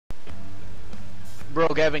Bro,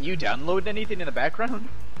 Gavin, you download anything in the background?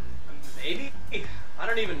 Maybe? I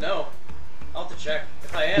don't even know. I'll have to check.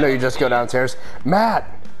 If I am, No, you just go downstairs. Matt,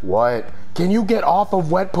 what? Can you get off of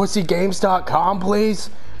wetpussygames.com, please?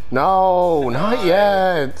 No, not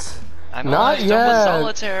yet. I'm not almost yet. done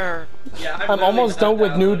with solitaire. Yeah, I'm almost done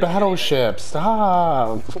with Nude Battleship.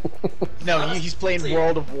 Stop. No, he's playing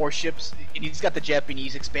World of Warships, and he's got the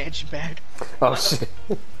Japanese expansion pack. Oh shit.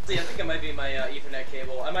 See, I think it might be my Ethernet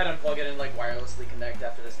cable. I might unplug it and like wirelessly connect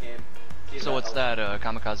after this game. So what's that,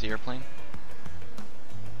 kamikaze airplane?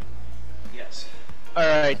 Yes.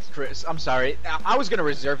 Alright, Chris, I'm sorry. I was gonna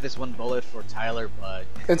reserve this one bullet for Tyler, but...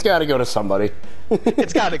 It's gotta go to somebody.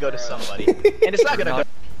 It's gotta go to somebody. And it's not gonna go...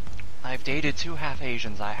 I've dated 2 half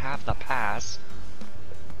Asians. I have the pass.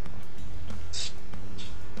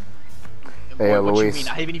 Hey, what Luis. you mean?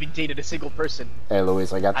 I haven't even dated a single person. Hey,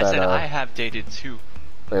 Luis, I got that. I said I have dated 2.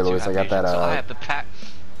 Hey, Luis, I got that. So I have the pass.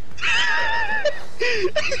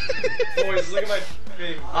 Boys, look at my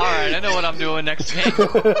thing. Alright, I know what I'm doing next game.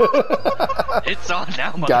 It's on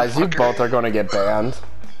now, motherfucker. Guys, you both are gonna get banned.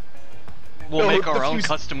 We'll No, make our the own Fuse-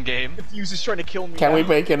 custom game. The Fuse is trying to kill me Can now. we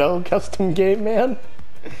make an own custom game, man?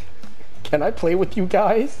 Can I play with you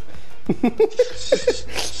guys?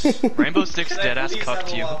 Rainbow Six deadass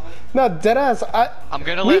cucked you. No, deadass. I'm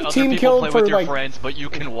gonna let other team people play killed for with your like. friends, but you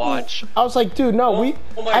can watch. I was like, dude, no,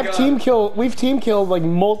 Oh my I've God. team killed. We've team killed like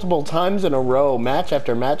multiple times in a row, match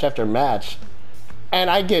after match after match, and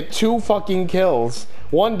I get 2 fucking kills.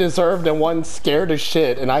 One deserved and one scared as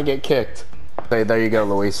shit, and I get kicked. Hey, there you go,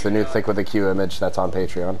 Luis. The new Thick with a Q image that's on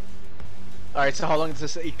Patreon. Alright, so how long does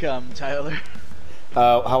this take, Tyler?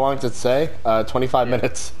 How long does it say? 25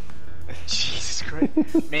 minutes. Jesus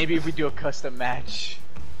Christ. Maybe if we do a custom match.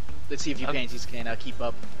 Let's see if you pansies can keep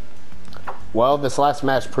up. Well, this last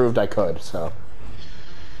match proved I could, so.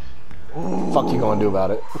 Fuck you gonna do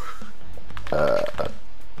about it?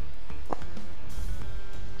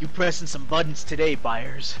 You pressing some buttons today,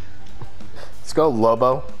 buyers. Let's go,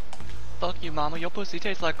 Lobo. Fuck you, mama. Your pussy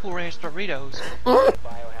tastes like Cool Ranch Doritos.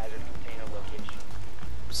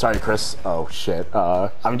 Sorry, Chris. Oh, shit.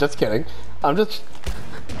 I'm just kidding. I'm just...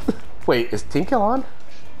 Wait, is Team Kill on?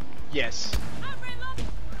 Yes.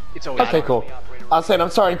 It's always Okay, on. cool. I was saying, I'm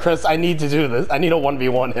sorry, Chris. I need to do this. I need a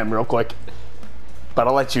 1v1 him real quick. But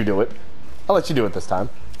I'll let you do it. I'll let you do it this time.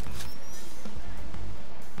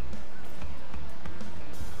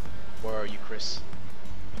 Where are you, Chris?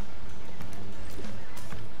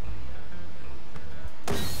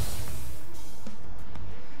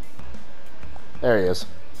 There he is.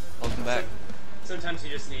 Welcome back. Sometimes you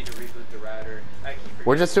just need to reboot the router. I keep forgetting.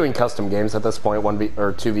 We're just doing custom games at this point, 1v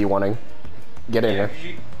or 2v1ing. Get in Yeah,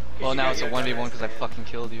 here. Well, now it's a 1v1 because I fucking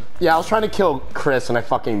killed you. Yeah, I was trying to kill Chris and I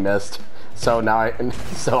fucking missed. So now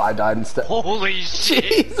I died instead. Holy shit!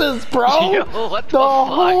 Jesus, bro! Yo, what the the fuck?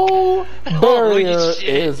 whole Holy barrier shit.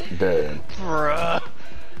 is dead. Bruh.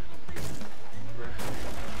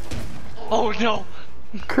 Oh no!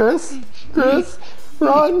 Chris,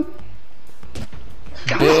 run!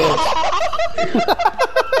 Bitch.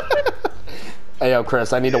 Hey yo,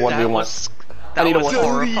 Chris, I need a 1v1. That need a was one-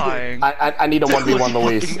 horrifying. I need a 1v1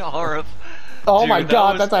 Luis. Fucking horrif- Oh Dude, my that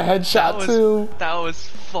god, was- that's a headshot too. That was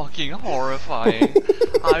fucking horrifying.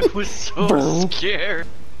 I was so Bro. scared.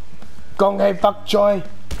 Gong hey fuck joy.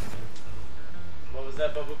 What was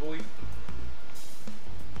that, Bubba Boy?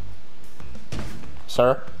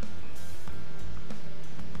 Sir?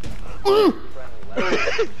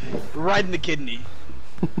 Right in the kidney.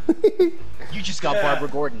 You just got Barbara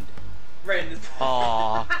Gordon. Right in this.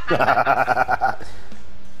 Aww.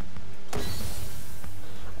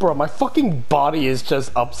 Bro, my fucking body is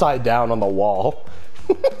just upside down on the wall.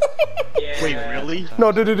 Yeah. Wait, really?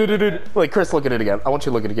 No, dude. Wait, Chris, look at it again. I want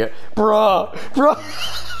you to look at it again. Bruh.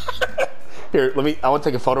 Here, I want to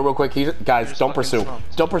take a photo real quick. Guys, don't pursue.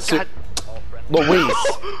 Don't pursue. God. Luis.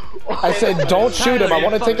 I said don't shoot him. I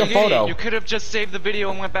want to take a Fucking photo. idiot. You could have just saved the video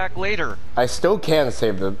and went back later. I still can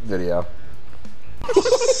save the video.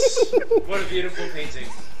 What a beautiful painting.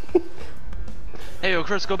 Hey, yo,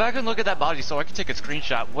 Chris, go back and look at that body so I can take a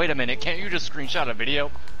screenshot. Wait a minute, can't you just screenshot a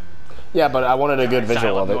video? Yeah, but I wanted a good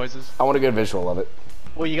visual Silent of it. noises. I want a good visual of it.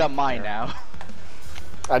 Well, you got mine now.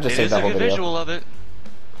 I just It saved is that a whole good video. visual of it.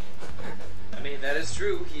 I mean, that is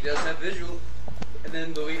true. He does have visual. And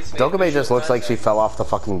then Louise. Dokkaebi just looks like she fell off the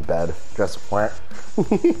fucking bed. Just where?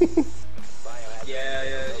 Yeah,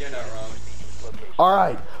 you're not wrong.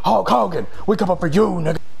 Alright, Hulk Hogan, we come up for you,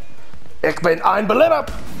 nigga. Ich bin ein Berliner.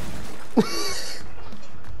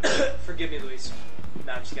 Forgive me, Louise.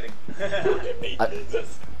 Nah, I'm just kidding.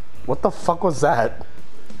 What the fuck was that?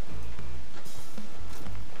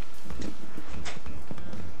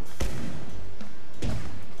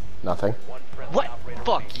 Nothing. What?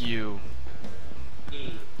 Fuck you.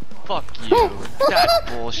 Fuck you.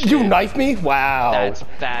 That's bullshit. You knifed me? Wow.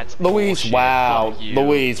 That's Luis, bullshit. wow. Fuck you.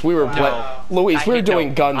 Luis, we were Luis, we were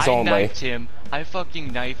doing guns I only. Knifed him. I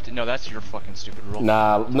fucking knifed. No, that's your fucking stupid rule.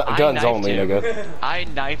 Nah, guns only, him. nigga. I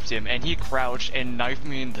knifed him, and he crouched and knifed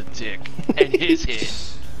me in the dick, and his hit.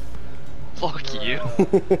 Fuck you.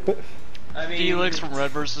 I mean, Felix from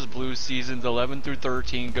Red vs. Blue seasons 11 through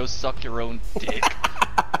 13. Go suck your own dick.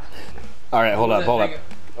 All right, hold up.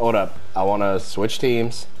 I want to switch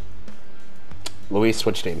teams. Luis,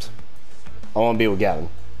 switch teams. I want to be with Gavin.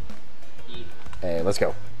 Hey, let's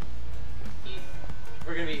go.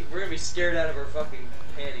 We're gonna be scared out of our fucking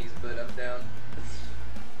panties, but I'm down.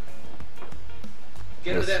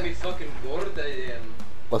 Get Yes. at me fucking gorda am.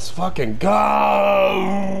 Let's fucking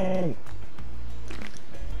go!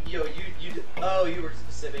 Yo, you were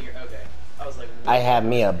sipping your, okay. I was like, I have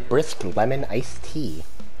me a brisk lemon iced tea.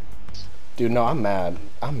 Dude, no, I'm mad.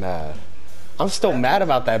 I'm still mad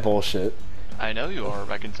about that bullshit. I know you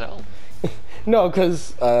are. I can tell. No,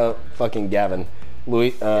 cause fucking Gavin,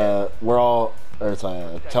 Louis, we're all, or it's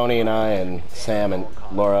Tony and I and Sam and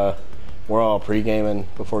Laura, we're all pre-gaming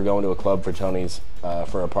before going to a club for Tony's,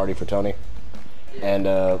 for a party for Tony, and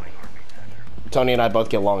Tony and I both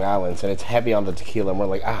get Long Island's, and it's heavy on the tequila, and we're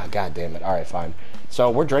like, ah, god damn it, all right, fine. So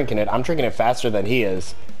we're drinking it. I'm drinking it faster than he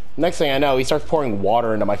is. Next thing I know, he starts pouring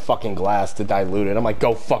water into my fucking glass to dilute it. I'm like,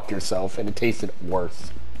 go fuck yourself, and it tasted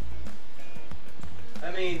worse.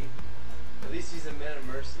 I mean, at least he's a man of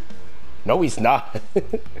mercy. No, he's not.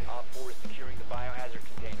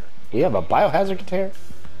 We have a biohazard container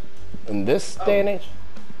in this day and age.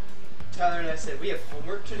 Tyler and I said, we have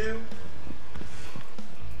homework to do.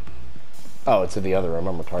 Oh, it's in the other room.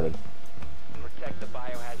 I'm retarded. Protect the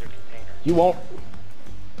biohazard container. You won't.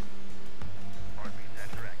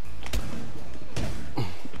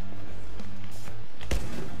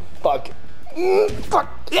 Fuck. Fuck.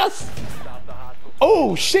 Yes.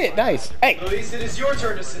 Oh shit. Nice. Hey. Luis, it is your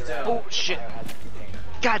turn to sit down. Oh shit.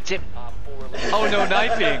 God damn. Oh, no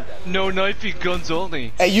knifing. No knifing, guns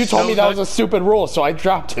only. Hey, you told me that was a stupid rule, so I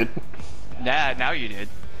dropped it. Nah, now you did.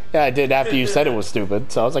 Yeah, I did after you said it was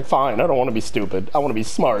stupid. So I was like, fine. I don't want to be stupid. I want to be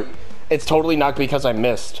smart. It's totally not because I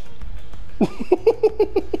missed. Work.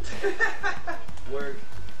 Early in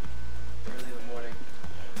the morning.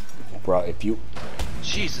 Bro, if you...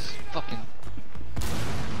 Jesus fucking.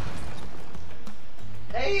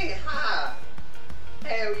 Hey, hi.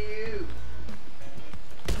 How are you?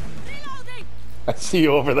 I see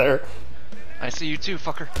you over there. I see you too,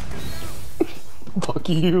 fucker. Fuck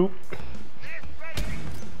you.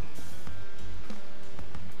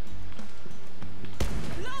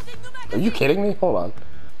 Are you kidding me? Hold on.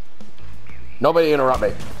 Nobody interrupt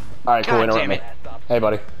me. Alright, cool, God interrupt damn me. it. Hey,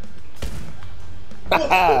 buddy.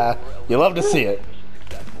 You love to see it.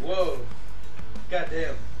 Whoa.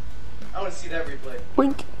 Goddamn. I want to see that replay.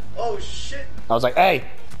 Wink. Oh shit. I was like, hey,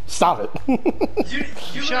 stop it. You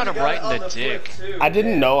shot him literally right got in it the on dick. flip, too. I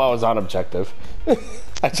didn't Damn. know I was on objective.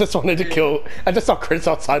 I just wanted to kill. I just saw Chris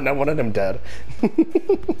outside and I wanted him dead. Bro, you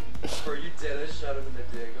dead. I shot him in the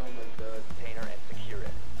dick. Oh my god. Container and secure it.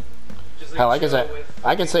 Just like Hell, I could chill say, with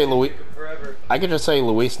I could say fucking Luis. forever. I could just say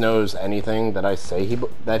Luis knows anything that I say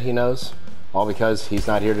that he knows, all because he's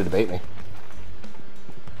not here to debate me.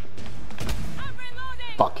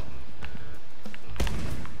 Fuck.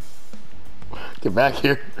 Get back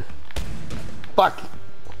here. Fuck.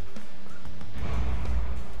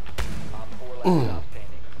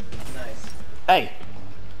 Nice. Hey.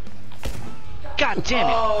 God damn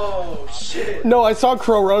it. Oh shit. No, I saw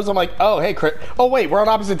Crow Rose. I'm like, oh, hey, Chris. Oh, wait, we're on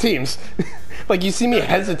opposite teams. Like, you see me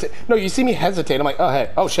hesitate. No, you see me hesitate. I'm like, oh,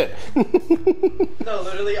 hey. Oh, shit. No,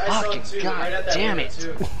 literally, I saw him Fucking too. God Right at that damn moment,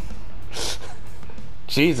 it. too.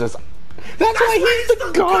 Jesus. That's why he's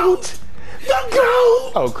the GOAT. The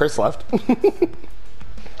GOAT. Oh, Chris left.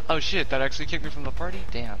 Oh shit, that actually kicked me from the party?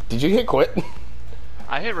 Damn. Did you hit quit?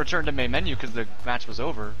 I hit return to main menu because the match was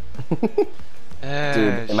over.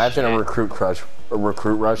 Dude, imagine a recruit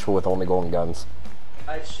rush with only golden guns.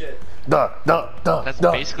 I shit. That's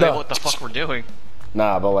basically what the fuck we're doing.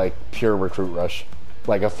 Nah, but like pure recruit rush.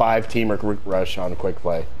 Like a 5-team recruit rush on quick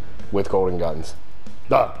play with golden guns.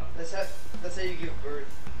 Duh. That's how you give birth.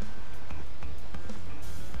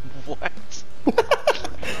 What? What?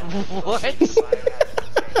 What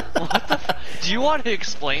the do you want to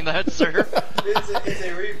explain that, sir? It's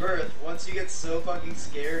a rebirth. Once you get so fucking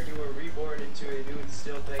scared, you are reborn into a new and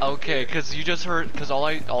still thing. Okay, because you just heard, because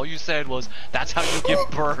all you said was, that's how you give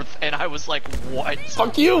birth, and I was like, what?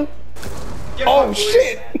 Fuck you! Get Oh fucked,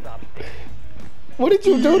 shit! boys. What did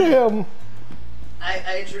you do to him?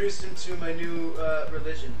 I introduced him to my new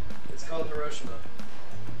religion. It's called Hiroshima.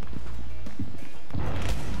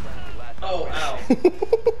 Oh, ow.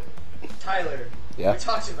 Tyler, Yeah? we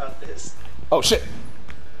talked about this. Oh shit!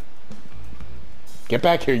 Get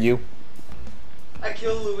back here, you. I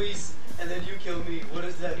kill Luis, and then you kill me. What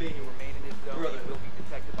does that mean? Remain in this zone. Brother. You will be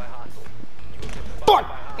detected by hostiles. You will get spotted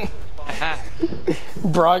by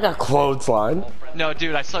hostiles. Bro, I got clothesline. No,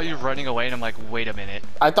 dude, I saw you running away and I'm like, wait a minute.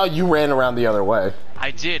 I thought you ran around the other way.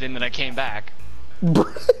 I did, and then I came back. You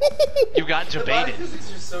got The body debated.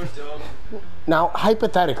 physics are so dumb. Now,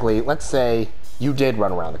 hypothetically, let's say you did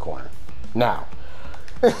run around the corner. Now.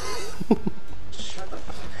 Shut the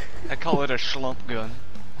fuck I call it a schlump gun.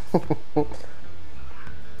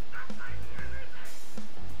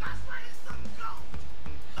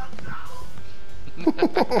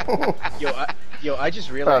 Yo, I just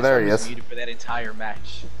realized there I he was is. muted for that entire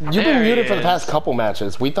match. You've There been he muted for the is. past couple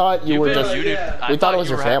matches. We thought you You've were been just. muted. yeah. I We thought it was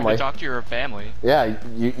you your were having family. to talk to your family. Yeah,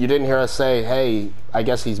 you didn't hear us say, hey, I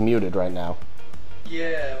guess he's muted right now.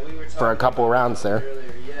 Yeah, we were talking For a couple about rounds there. earlier,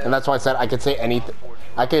 yeah. And that's why I said I could say anything.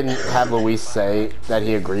 I can have Luis say that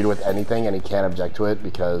he agreed with anything and he can't object to it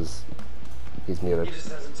because he's muted. He just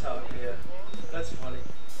doesn't talk, yeah. That's funny.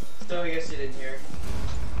 So I guess you didn't hear.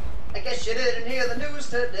 I guess you didn't hear the news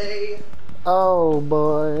today. Oh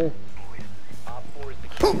boy. Op 4 is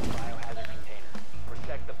securing the biohazard container.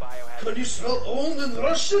 Protect the biohazard. Can you spell owned in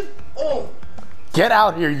Russian? Owned. Get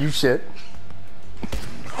out here, you shit.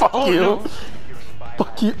 Fuck Oh, you. no. Securing the biohazard.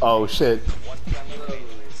 Fuck you. Oh shit. One friendly location.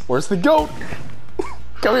 Where's the goat?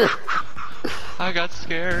 Come here. I got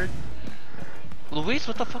scared. Luis,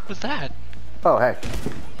 what the fuck was that? Oh hey.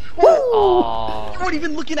 Oh. You weren't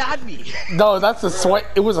even looking at me. No, that's a swipe.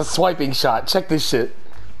 It was a swiping shot. Check this shit.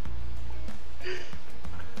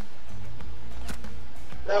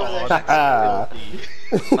 That was Oh, actually Ah.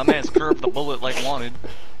 My man's curved the bullet like wanted.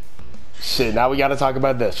 Shit. Now we gotta talk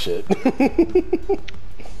about this shit.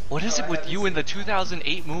 What is it with you in the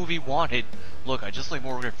 2008 movie Wanted? Look, I just like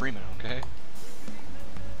Morgan Freeman, okay?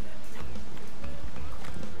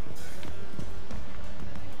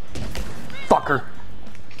 Fucker.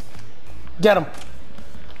 Get him.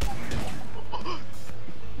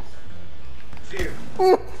 fear.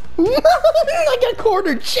 I got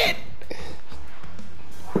cornered. Shit.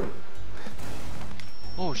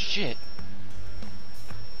 Oh shit.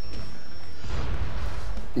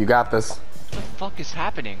 You got this. What the fuck is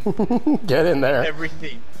happening? Get in there.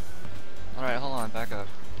 Everything. Alright, hold on, back up.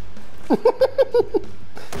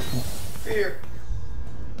 Fear.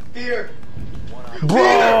 Fear.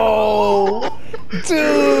 Bro!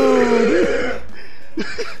 Dude!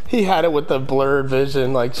 He had it with the blurred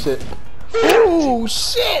vision, like shit. Oh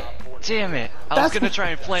shit! Damn it. I was That's- gonna try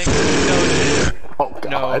and flank. No, Oh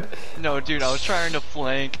god. no, dude, I was trying to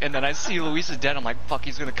flank, and then I see Luis is dead. I'm like, fuck,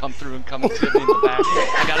 he's gonna come through and come and hit me in the back.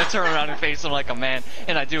 I gotta turn around and face him like a man,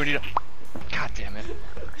 and I do, and he. God damn it.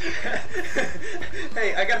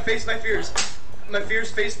 Hey, I gotta face my fears. My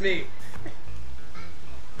fears face me.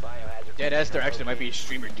 Biohazard Dead ass, there actually might be a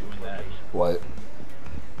streamer doing that. What?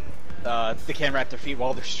 They can't wrap their feet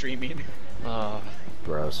while they're streaming.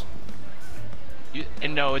 Gross.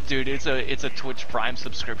 And no, dude, it's a Twitch Prime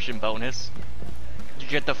subscription bonus. You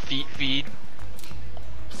get the feet feed.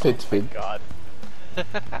 Fit feed. God.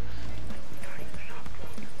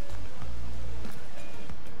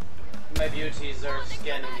 My beauties are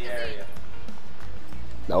scanning the area.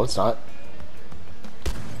 No, it's not.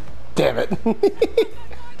 Damn it.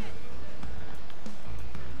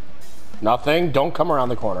 Nothing. Don't come around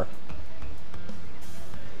the corner.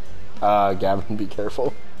 Gavin, be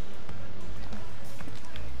careful.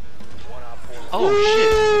 Oh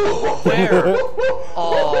shit! Where?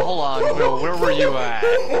 Oh, hold on. No, where were you at?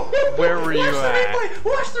 Where were you at?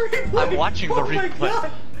 Watch the replay! I'm watching the Oh my replay.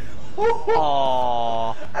 God.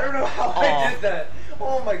 Oh. I don't know how Oh. I did that.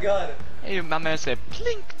 Oh my god. Hey, my man said,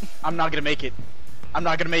 plink. I'm not gonna make it. I'm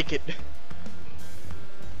not gonna make it.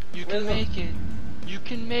 You can make it. You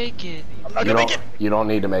can make it. I'm not You gonna make don't, it. you don't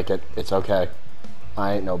need to make it. It's okay.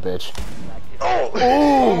 I ain't no bitch. Oh!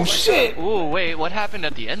 Oh shit! Ooh, wait, what happened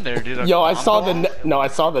at the end there, dude? Yo, I saw the no, I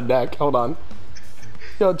saw the neck. Hold on.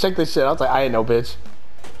 Yo, check this shit. I was like, I ain't no bitch.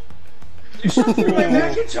 You shot through my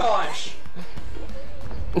Macintosh!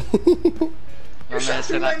 My You man shot through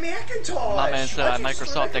said, my I, Macintosh! my man said, Why'd you destroy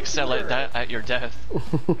Microsoft my excel at computer? that at your death.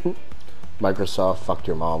 Microsoft fucked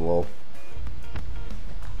your mom, lol.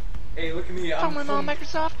 Hey, look at me. Fuck I'm my mom, from...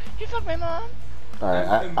 Microsoft. You fuck my mom.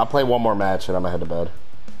 Alright, I'll play one more match and I'm gonna head to bed.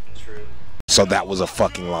 True. So that was a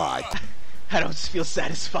fucking lie. I don't feel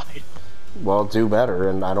satisfied. Well, do better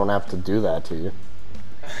and I don't have to do that to you.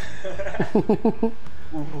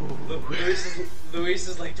 Luis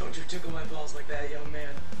is like, don't you tickle my balls like that, young man.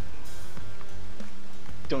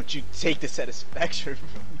 don't you take the satisfaction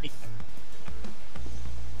from me.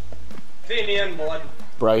 Feed me in blood.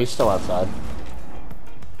 Bro, he's still outside.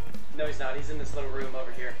 No, he's not. He's in this little room over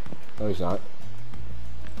here. No, he's not.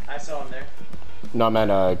 I saw him there. No, I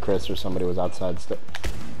meant Chris or somebody was outside still.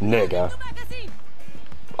 Nigga.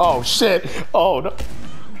 Oh shit. Oh no.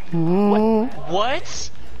 What?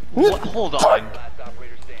 What? Hold on.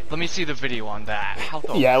 Let me see the video on that. How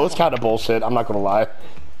the Yeah, it was kind of bullshit. I'm not gonna lie.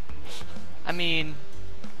 I mean,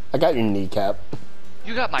 I got your kneecap.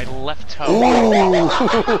 you got my left toe. Ooh. You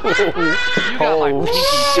got my Oh, pinky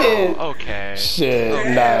shit. toe. Okay. Shit,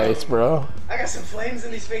 Damn. nice, bro. I got some flames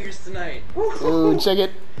in these fingers tonight. Ooh, check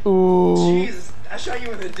it. Ooh. Jesus, I shot you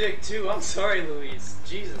with a dick too. I'm sorry, Louise.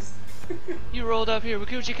 Jesus. You rolled up here with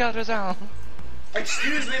coochie cutters on.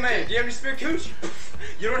 Excuse me, man. Do you have any spare coochie?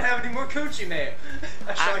 You don't have any more coochie, man.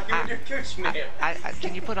 I shot you with your coochie, man.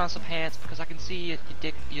 Can you put on some pants because I can see your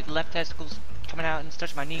dick, your left testicles coming out and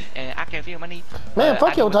touch my knee, and I can't feel my knee. Man,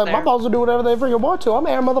 fuck I your know it's time. My there. balls will do whatever they freaking want to. I'm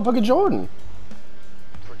Air motherfucking Jordan.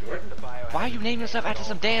 Why you name yourself after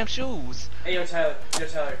some damn shoes? Hey, yo, Tyler. Yo,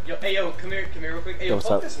 Tyler. Yo, hey, yo, come here real quick. Hey, yo, What's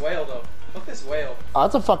fuck up? this whale, though. Fuck this whale. Oh,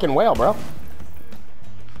 that's a fucking whale, bro.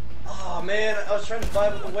 Oh, man, I was trying to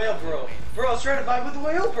vibe with the whale, bro. Bro, I was trying to vibe with the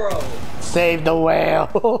whale, bro. Save the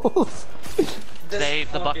whales. This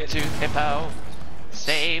Save the fucking- buck-tooth hippo.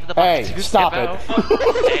 Save the Hey, buck-tooth stop hippo. it.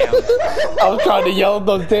 Damn. I was trying to yell at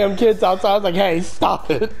those damn kids outside. I was like, hey, stop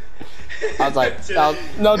it. I was like,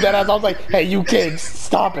 no, deadass. I was like, hey, you kids,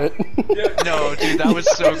 stop it. No, dude, that was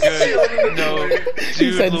so good. No, He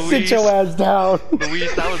dude, said, Luis, sit your ass down.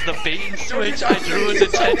 Luis, that was the bait and switch. I drew his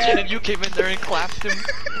attention and you came in there and clapped him.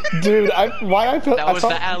 Dude, why I felt That I was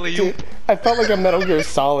felt, the alley-oop. dude, I felt like a Metal Gear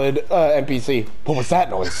Solid NPC. What was that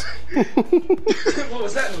noise? What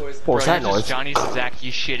was that noise? What was Bro, that you're noise? just Johnny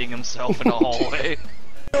Sazaki shitting himself in a hallway.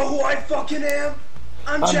 You know who I fucking am?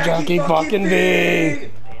 I'm Jackie fucking V.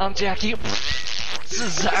 I'm Jackie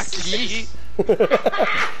Sazaki.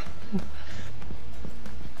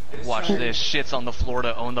 Watch this. Shit's on the floor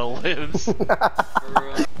to own the lives.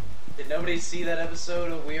 Did nobody see that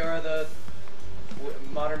episode of We Are the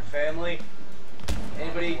Modern Family?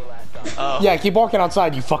 Anybody? Yeah, keep walking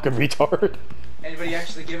outside, you fucking retard. Anybody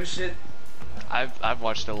actually give a shit? I've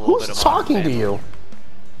watched a little bit Who's of Modern talking to Family. you?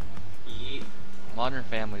 Yeet. Modern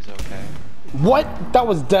Family's okay. What? That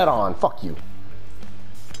was dead on. Fuck you.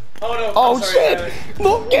 Oh no! Oh I'm sorry, shit! Tyler.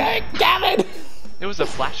 Look, damn it! It was a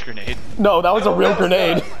flash grenade. No, that was a No, real that was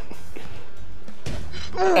grenade.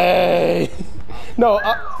 not. Hey. No,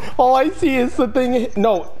 all I see is the thing.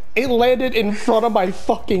 No, it landed in front of my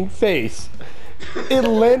fucking face. It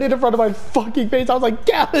landed in front of my fucking face. I was like,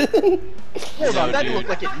 Gavin. Hold on, that dude. looked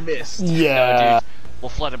like it missed. Yeah. Dude, we'll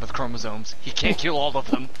flood him with chromosomes. He can't kill all of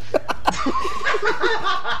them.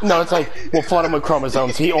 No, it's like, we'll flood him with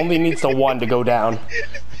chromosomes. He only needs the one to go down.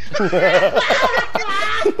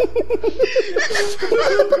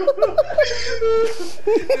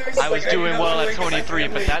 I was doing well at 23,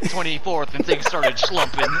 but that 24th and things started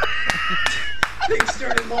slumping. Things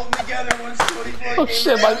started molding together once 24 Oh came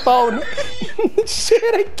shit, my around. phone. Shit,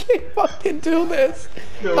 I can't fucking do this.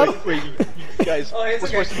 No, wait, you guys. Oh,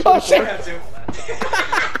 it's we're okay. supposed to Oh, You shit. don't have to.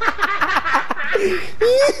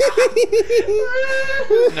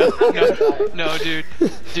 No, dude.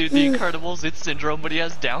 Dude, the Incredibles, it's syndrome, but he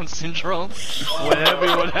has Down syndrome. When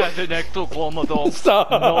everyone has an ectochromosome,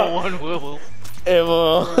 Stop. no one will.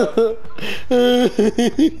 Ever.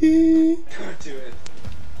 Don't do it.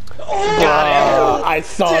 Oh, I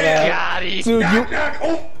saw that. Got it. Dude, you. Knock,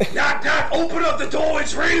 oh, knock, knock, open up the door,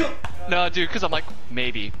 it's real! No, dude, because I'm like,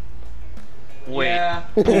 maybe. Wait. Yeah.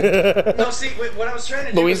 No, see, what I was trying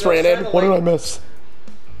to do Luis was I was ran in. trying to, What did I like- miss?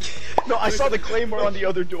 No, I saw the claymore on the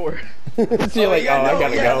other door. So you're like, yeah, oh, no, I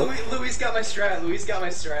gotta yeah, go. Luis got my strat, Luis got my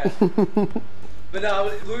strat. But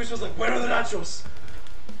no, Luis was like, where are the nachos?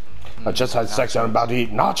 I just had sex and I'm about to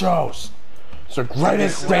eat nachos. It's the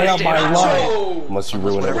greatest day of my Nacho! life. Unless you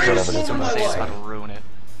ruin it with Greatest whatever it is in moment my of my It's face. about to ruin it.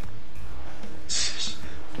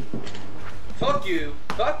 Fuck you,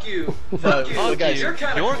 fuck you, No, fuck you. fuck you. You're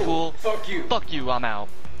kinda You're cool. cool. Fuck you. Fuck you, I'm out.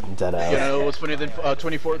 I'm dead You ass. know what's funnier than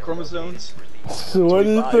 24 chromosomes? So what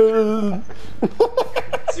is this?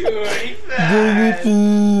 25.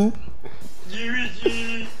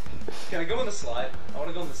 Can I go on the slide? I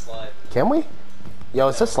wanna go on the slide. Can we? Yo,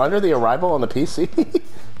 is this Slender the Arrival on the PC?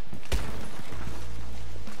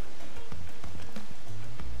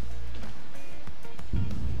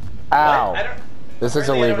 Ow. I don't, This is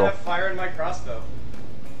apparently I illegal. don't have fire in my crossbow.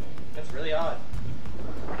 That's really odd.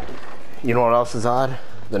 You know what else is odd?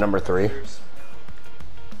 The number 3. Troops.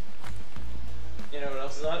 You know what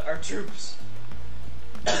else is odd? Our troops.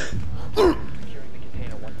 Securing the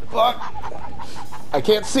container once Fuck. I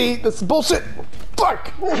can't see. This is bullshit.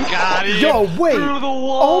 Fuck. Got him. Yo, wait. Through the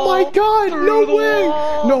wall. Oh my god. Through No the way.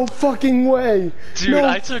 wall. No fucking way. Dude, no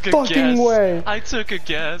I took a fucking guess. way. I took a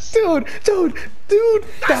guess. Dude.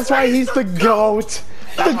 That's why he's the GOAT.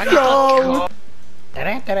 That's The why he's the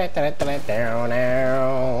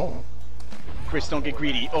GOAT. Chris, don't get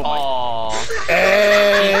greedy. Oh my. Aw.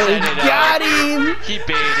 Hey, He set it up. got him. He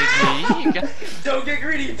baited me. He got- Don't get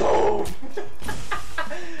greedy. Boom.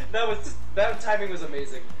 that timing was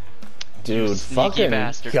amazing. Dude, sneaky fucking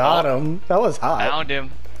bastard. got Oh. him. That was hot. Found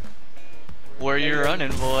him. Where you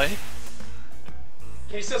running, boy?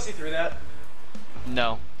 Can you still see through that?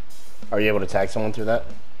 No. Are you able to tag someone through that?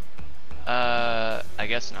 I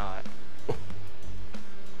guess not.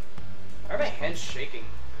 Are my hands shaking?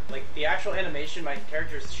 Like the actual animation, my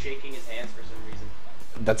character is shaking his hands for some reason.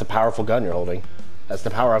 That's a powerful gun you're holding. That's the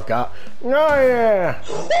power of God. Oh yeah!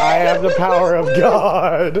 I have the power of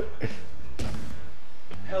God.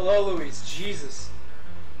 Hello, Louise. Jesus.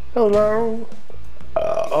 Hello.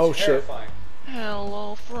 Oh shit. Terrifying.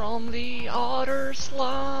 Hello from the outer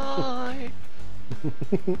slide.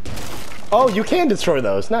 Oh, you can destroy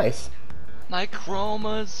those. Nice. My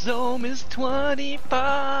chromosome is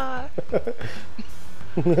 25.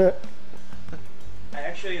 I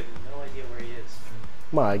actually have no idea where he is.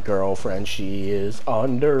 My girlfriend, she is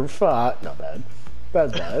under fire. Not bad.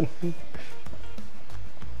 That's bad.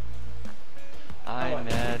 I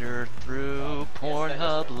met her through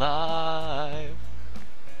Pornhub Live.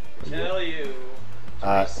 Tell you.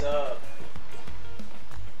 What's up?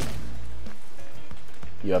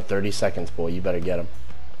 You have 30 seconds, boy. You better get him.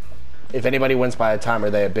 If anybody wins by a timer,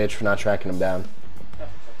 they a bitch for not tracking him down. Oh,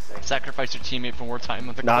 for fuck's sake. Sacrifice your teammate for more time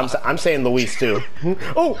on the No, clock. I'm saying Luis too.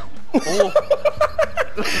 Oh! Oh,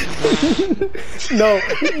 No,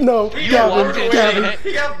 walked in. Gavin,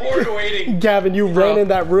 He got bored waiting. Gavin, you ran in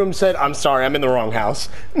that room, said, I'm sorry, I'm in the wrong house.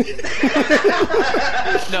 no,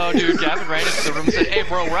 dude, Gavin ran into the room and said, hey,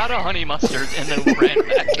 bro, we're out of honey mustard, and then ran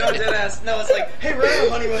back. No, deadass. No, it's like, hey, we're out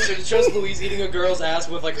of honey mustard. It shows Louise eating a girl's ass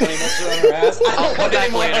with like honey mustard on her ass. I don't want back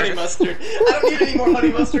any more later. honey mustard. I don't need any more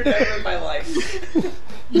honey mustard ever in my life.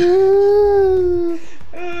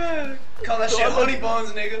 Call that shit honey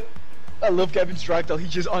buns, nigga. I love Gavin's drive though.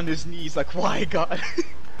 He's just on his knees, like, why God?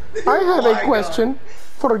 I have My a question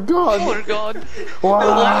for God. Oh, God. Why?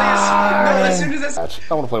 No, as soon as that's Match.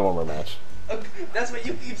 I want to play one more match. that's what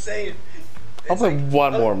you keep saying. I'll It's play like,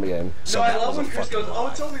 one more game. No, I love when Chris goes, oh,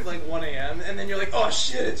 it's only like 1 a.m. And then you're like, oh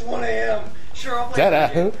shit, it's 1 a.m. Sure, I'll play Dead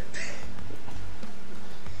that game. ass.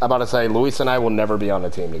 I'm about to say, Luis and I will never be on a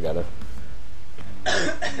team together.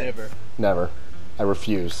 Never. Never. I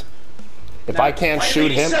refuse. If I can't Fight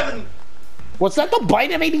shoot him... 87. Was that the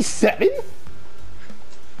bite of 87?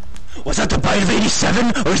 Was that the bite of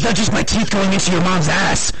 87? Or is that just my teeth going into your mom's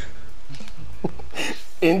ass?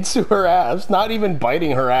 Into her ass. Not even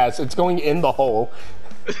biting her ass. It's going in the hole.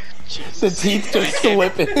 The teeth just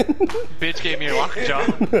slip in. Bitch gave me a lockjaw.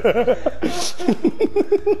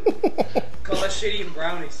 Call that shit eating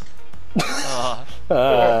brownies.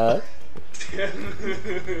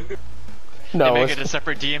 No, Make it a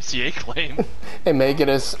separate DMCA claim. it may get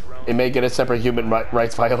a separate human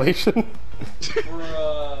rights violation.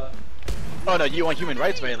 We're, Oh no, you want human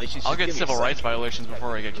rights violations? I'll just get give me civil a rights second. violations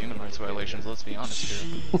before I get human rights violations, let's be honest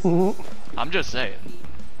here. I'm just saying.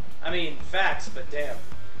 I mean, facts, but damn.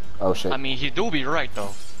 Oh shit. I mean, he do be right, though.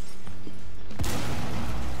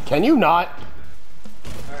 Can you not?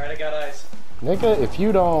 Alright, I got eyes. Nigga, if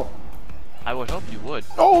you don't... I would hope you would.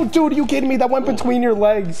 Oh, dude, are you kidding me? That went between your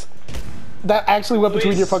legs. That actually went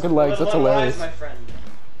between your fucking legs. That's Little hilarious. eyes, my friend.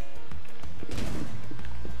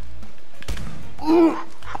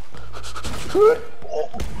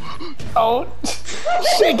 Oh,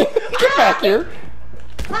 shit, get back here.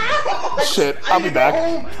 Shit, I'll be back.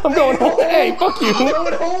 I'm going home. Hey, fuck you. I'm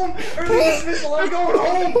going home! Early dismissal, I'm going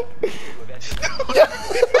home!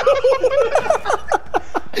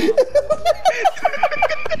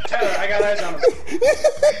 Tyler, I got eyes on him.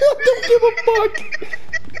 Don't give a fuck.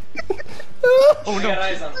 Oh I got no.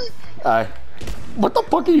 eyes on him. Alright. What the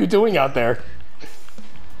fuck are you doing out there?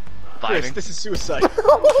 Chris, Fighting. this is suicide.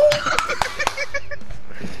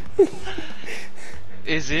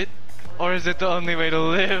 Is it? Or is it the only way to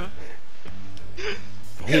live?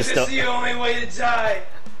 He's This still... is the only way to die!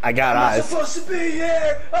 I got I'm not eyes. supposed to be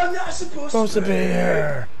here! I'm not supposed to be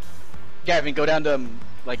here. Gavin, go down to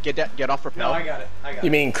like get off rappel. No, I got it. I got it.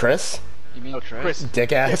 You mean Chris? You mean Chris? Chris,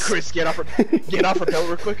 Dick yeah, ass? Chris, get off rappel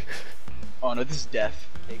real quick. Oh no, this is death.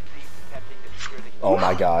 Take cease attempting to secure the Oh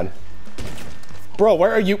my god. Bro,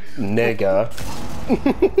 where are you? Nigga.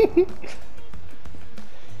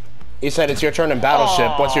 He said it's your turn in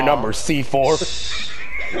Battleship. What's your number? C4.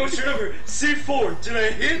 What's your number? C4. Did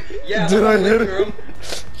I hit? Yeah. Did I hit him?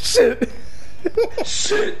 Shit.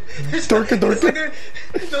 Shit. Dorka.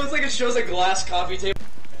 That was like it shows a glass coffee table.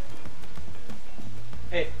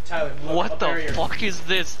 Hey, Tyler. Look, What the fuck is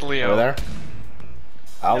this, Leo? Over there.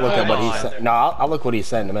 I'll look at what he on. said. No, I'll look what he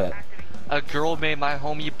said in a minute. A girl made my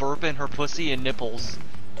homie burp in her pussy and nipples.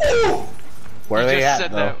 Where are He they just at,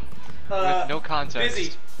 said though? that with no context.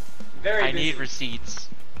 Busy. Very I busy. need receipts.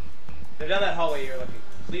 They're down that hallway you're looking.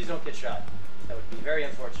 Please don't get shot. That would be very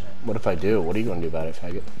unfortunate. What if I do? What are you gonna do about it,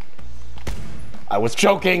 faggot? I was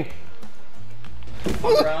joking!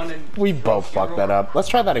 Walk around and We both fucked that up. Let's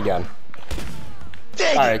try that again.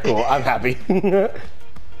 Alright, cool. I'm happy.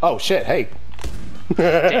 Oh, shit. Hey.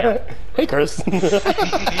 Hey, Chris.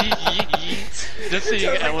 just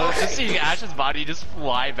seeing Ash's body just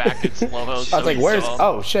fly back in slow mo. I was like, where's...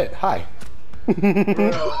 Oh, shit. Hi. Bro,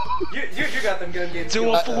 you got them gun games.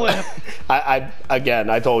 Do a flip. Again,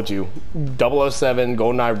 I told you. 007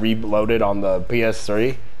 GoldenEye Reloaded on the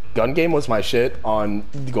PS3. Gun game was my shit on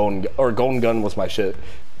Golden Gun was my shit.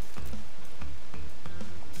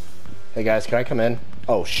 Hey guys, can I come in?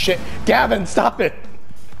 Oh shit. Gavin, stop it!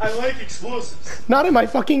 I like explosives. Not in my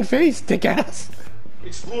fucking face, dick ass.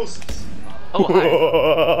 Explosives.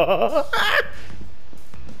 Oh, hi.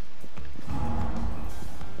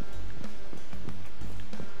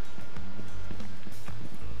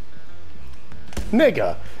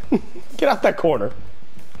 Nigga. Get out that corner.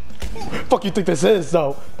 Fuck you think this is,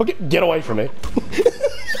 though? Get away from me.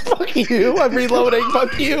 Fuck you. I'm reloading.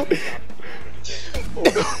 Fuck you.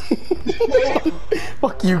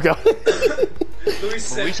 Fuck you guys.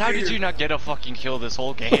 Luis, how did you not get a fucking kill this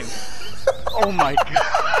whole game? Oh my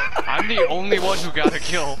god. I'm the only one who got a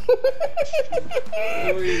kill.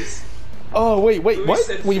 Luis. Oh, wait, Luis what?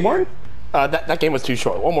 said We fear. won? That game was too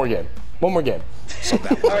short. One more game.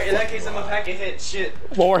 Alright, in that case, I'm gonna pack a hit. Shit.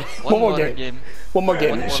 One more game. One more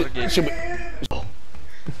game. One more game. Should we...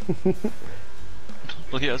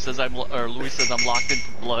 Luis says I'm locked in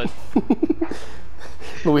for blood.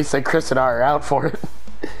 Luis said Chris and I are out for it.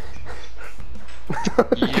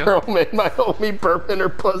 Yep. Girl made my homie burp in her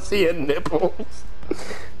pussy and nipples.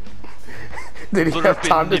 Did he have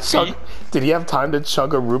time to chug? Did he have time to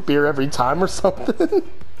chug a root beer every time or something?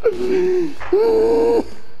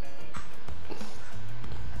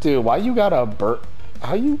 Dude, why you got a burp?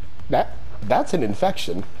 How you that's an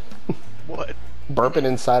infection. What? Burping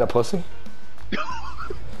inside a pussy?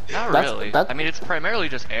 Not That's- really. that- I mean, it's primarily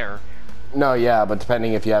just air. No, yeah, but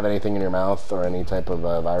depending if you have anything in your mouth or any type of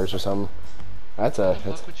virus or something. That's a.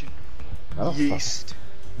 What would you? Oh, Yeast.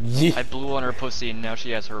 Yeah. I blew on her pussy and now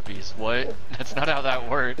she has herpes. What? That's not how that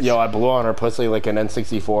works. Yo, I blew on her pussy like an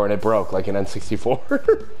N64 and it broke like an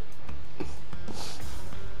N64.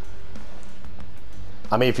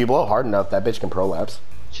 I mean, if you blow hard enough, that bitch can prolapse.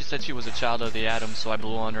 She said she was a child of the atom, so I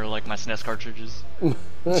blew on her like my SNES cartridges.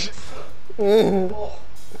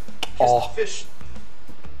 Oh, Fish.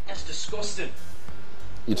 That's disgusting.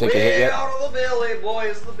 you take a hit We yet? are the Billy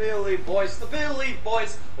Boys, the Billy Boys, the Billy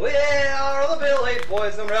Boys. We are the Billy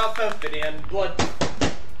Boys, and we're out for Fitty and blood.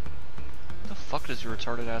 What the fuck does your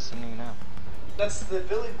retarded ass singing now? That's the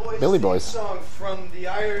Billy Boys, Billy theme Boys. song from the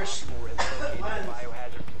Irish land.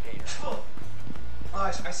 Biohazard container. Oh,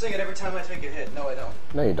 I sing it every time I take a hit. No, I don't.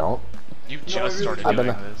 No, you don't. You I just really started don't. doing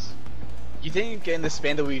I've been- this. You think in the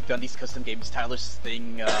span that we've done these custom games, Tyler's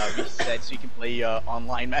thing reset so you can play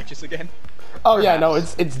online matches again? Oh yeah, no,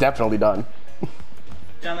 it's definitely done.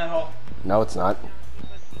 Down that hall. No, it's not.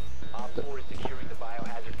 Op 4 is securing the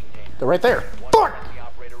biohazard container. They're right there. One Fuck! friendly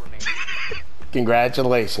operator remains.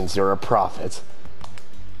 Congratulations, you're a prophet.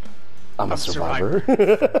 I'm a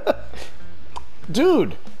survivor.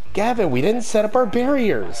 Dude, Gavin, we didn't set up our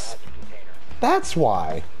barriers. That's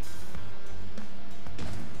why.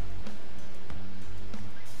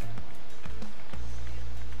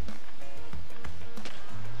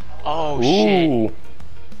 Oh shit. Ooh.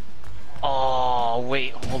 Oh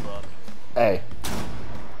wait, hold up. Hey.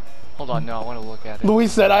 Hold on, no, I want to look at it. Gavin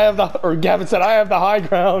said I have the high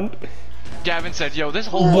ground. Gavin said, "Yo, this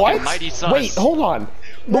whole What? fucking mighty sus." Wait, hold on.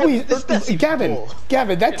 Louis, this seems Gavin, cool.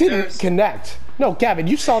 Gavin, that didn't There's- connect. No, Gavin,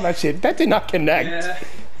 you saw that shit. That did not connect. Yeah.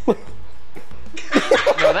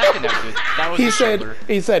 No, that connected. That was He his shoulder.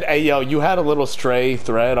 said, hey, yo, you had a little stray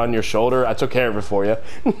thread on your shoulder. I took care of it for you.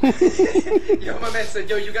 Yo, my man said,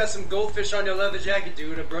 yo, you got some goldfish on your leather jacket,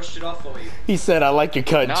 dude. I brushed it off for you. He said, I like your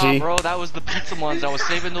cut, Nah, G. bro, that was the pizza ones. I was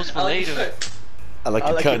saving those for I like later. it. I like I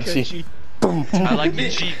your like cut, it, G. G. Boom. I like the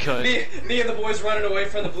G cut. Me and the boys running away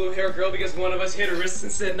from the blue hair girl because one of us hit her wrist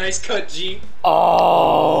and said, nice cut, G.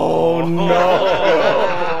 Oh, no.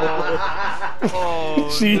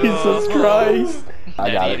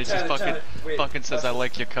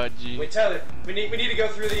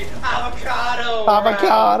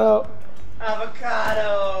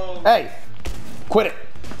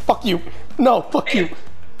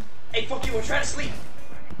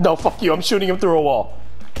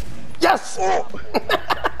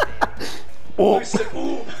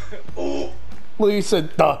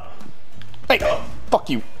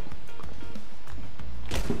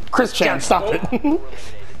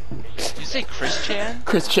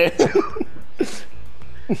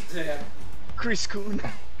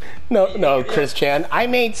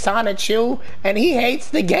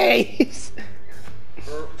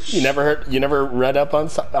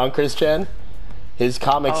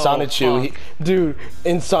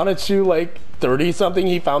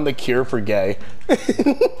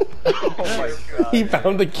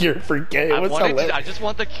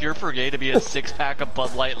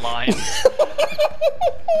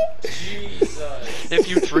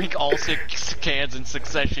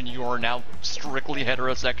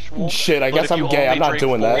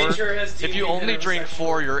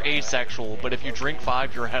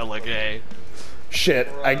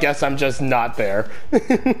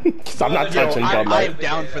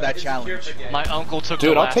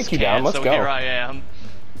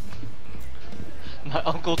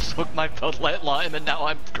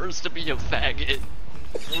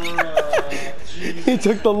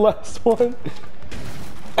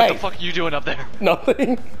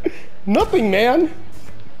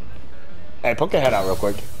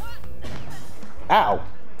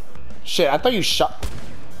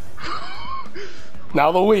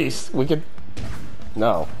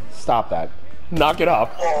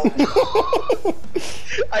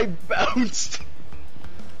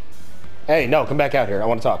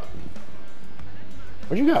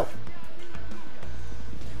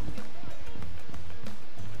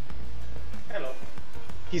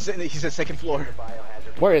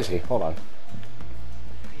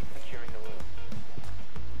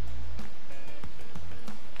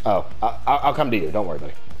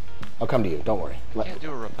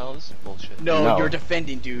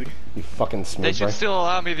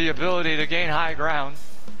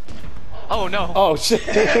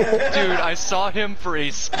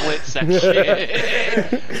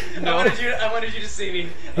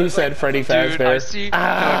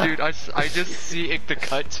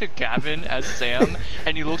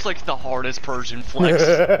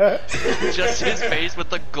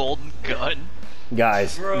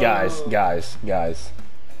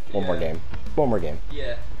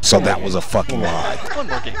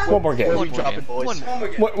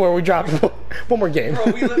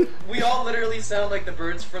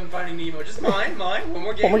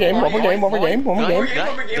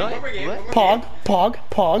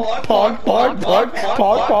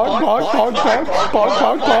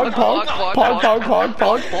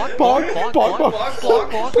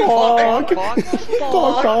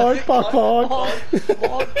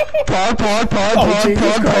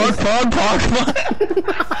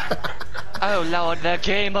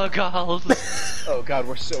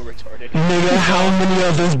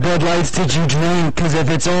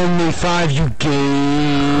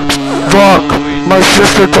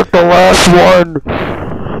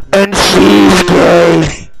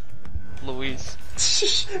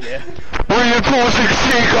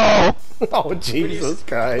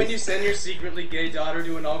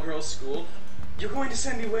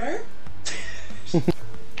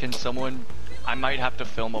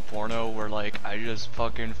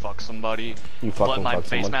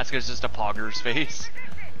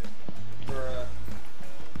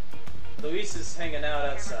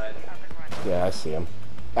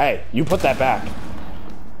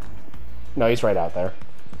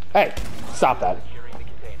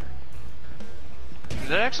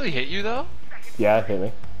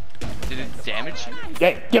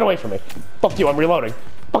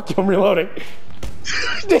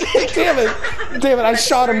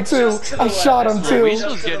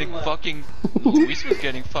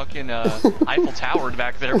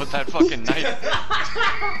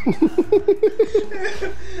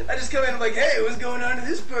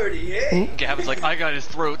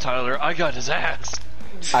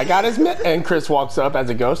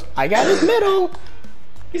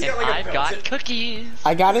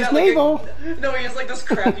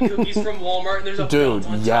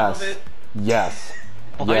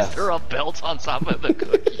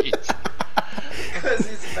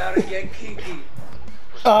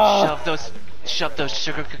 shove those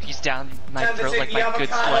sugar cookies down my Time to throat take like the my good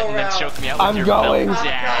avocado slut and then route. choke me out with I'm your going. milk,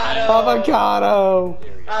 daddy. Avocado.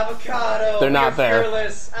 Avocado. They're not you're there.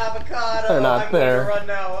 Fearless. Avocado. They're not I'm there. going to run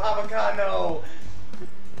now. Avocado.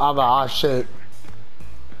 Ah, shit.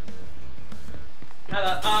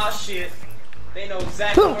 Shit. They know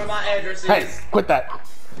exactly where my address is. Hey, quit that.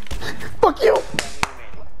 Fuck you.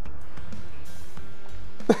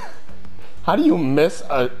 How do you miss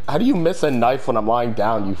a knife when I'm lying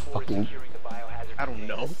down, you fucking... Securing the biohazard I don't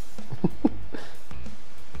know.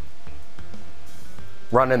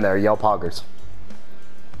 Run in there, yell poggers.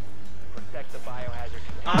 Protect the biohazard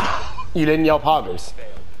container. You didn't yell poggers.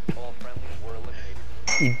 Failed. All friendlies were eliminated.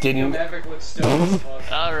 You Yo, didn't... Maverick looks stoned as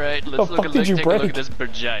fuck. Alright, let's The look fuck at did you take a look break? at this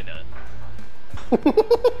vagina.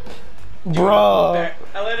 Bruh.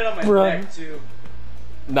 I landed on my Bruh. neck too.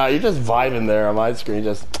 Nah, you're just vibing there on my screen,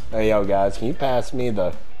 just... Hey, yo, guys, can you pass me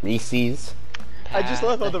the Reese's? I just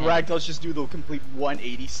love how the ragdolls just do the complete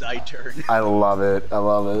 180 side turn. I love it. I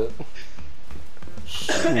love it.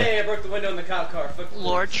 Hey, I broke the window in the cop car. Fuck the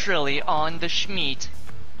Lord Trilly on the Schmeat.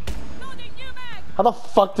 How the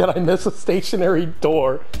fuck did I miss a stationary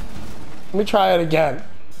door? Let me try it again.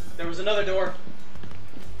 There was another door.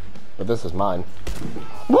 But this is mine.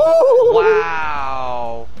 Woo!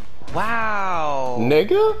 Wow. Wow.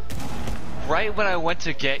 Nigga? Right when I went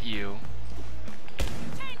to get you.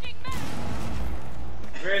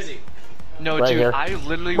 Where is he? No, Right dude, here. I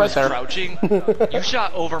literally Right was there. crouching. You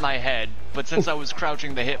shot over my head, but since I was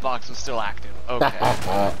crouching, the hitbox was still active. Okay.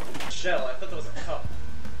 Shell. I thought that was a cup.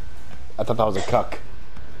 I thought that was a cuck.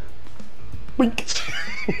 Wink.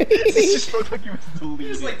 It just looked like he was deleted.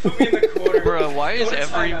 Just like put me in the corner. Bro, why is Go to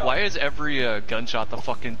timeout. every gunshot the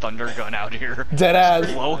fucking thunder gun out here? Dead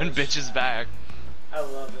ass. Blowing bitches back. I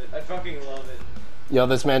love it. I fucking love it. Yo,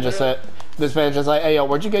 this man just said, hey, yo,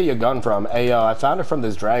 where'd you get your gun from? Hey, yo, I found it from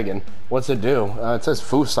this dragon. What's it do? It says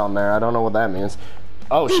Foos on there. I don't know what that means.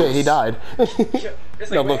 Oh, shit, he died. Yo, it's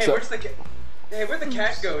like, No, wait, looks hey, up. where's the cat? Hey, where'd the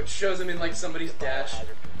cat go? It shows him in like somebody's dash. Biohazard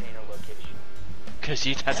container location. Cause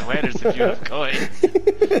she has sweaters if you have coin.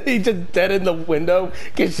 He just dead in the window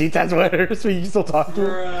because she has sweaters, but you still talking.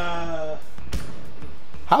 Bruh.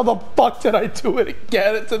 How the fuck did I do it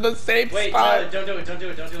again? It's in the same Wait, spot. Tyler, don't do it, don't do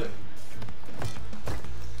it, don't do it.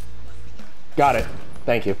 Got it.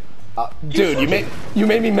 Thank you. Dude, you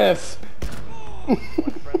made me miss. One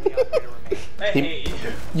friendly operator remains. I hate you.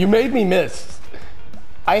 You made me miss.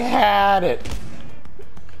 I had it.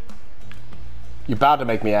 You're about to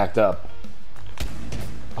make me act up.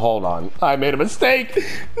 Hold on. I made a mistake.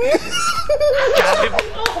 Got him.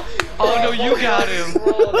 Oh no, you got him.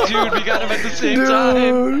 Dude, we got him at the same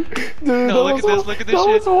time. Dude, No, that look at was this, look at this that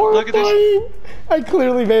shit. was Look at this. horrifying. I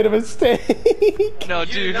clearly made a mistake. No, You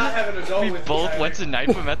did dude. not have an adult We with both you, went to knife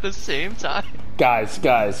him at the same time. Guys,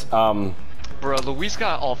 Bro, Luis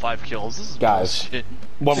got all 5 kills. This is Guys. bullshit.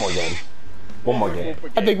 one more game. One more game.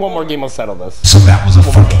 I think one more game will settle this. So that was a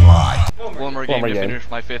fucking lie. One more game more to game. finish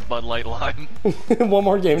my 5th Bud Light lime. One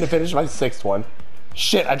more game to finish my 6th one.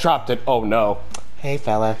 Shit, I dropped it. Oh no. Hey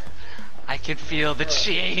fella. I can feel the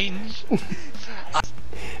change.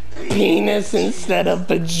 Penis instead of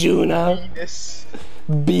vagina. Penis.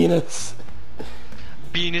 Venus.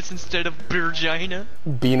 Venus instead of Virginia.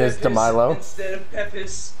 Venus de Pepis Milo. Instead of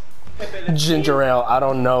Pepis. Pepe the Ginger ale. I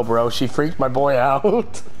don't know, bro. She freaked my boy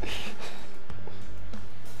out.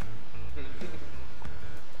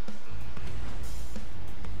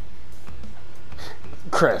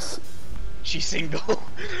 Chris. She's single.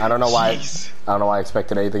 I don't know why. Jeez. I don't know why I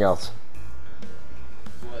expected anything else.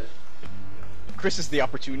 What? Chris is the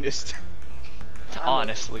opportunist.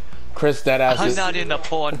 Honestly. Chris deadass I'm is. not in the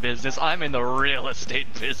porn business, I'm in the real estate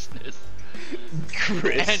business.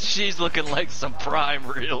 Chris. And she's looking like some prime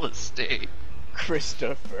real estate.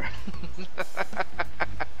 Christopher.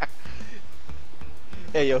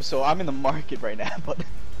 Hey yo, so I'm in the market right now, but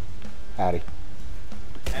Howdy.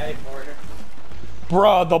 Hey, partner.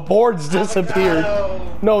 Bruh, the boards disappeared.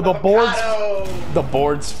 Avocado. No, the boards. Avocado. The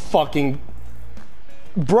boards fucking.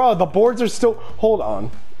 Bruh, the boards are still. Hold on.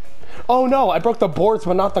 Oh no, I broke the boards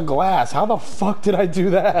but not the glass. How the fuck did I do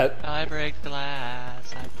that? I break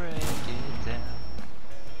glass, I break it down.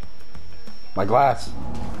 My glass.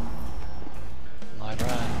 My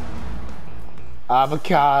bride.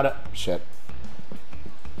 Avocado. Shit.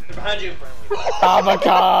 They're behind you.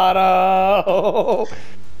 Avocado.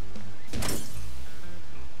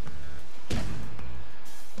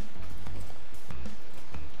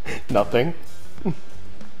 Nothing.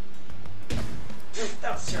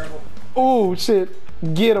 That was terrible. Oh shit.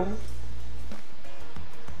 Get him.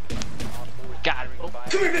 Got it. Oh,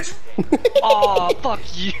 Come here, bitch! Oh, fuck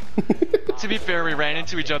you. To be fair, we ran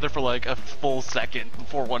into each other for like a full second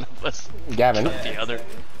before one of us Gavin. got the other.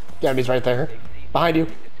 Gavin's right there. Behind you.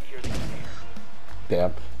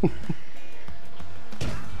 Damn.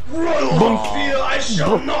 Run, fear, I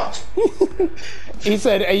shall not! He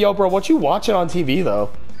said, hey, yo, bro, what you watching on TV, though?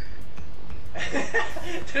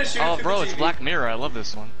 Oh, bro, it's Black Mirror. I love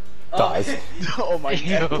this one. Dies. Oh my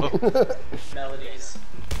god. Melodies.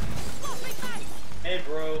 Hey,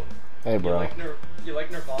 bro. Hey, bro. You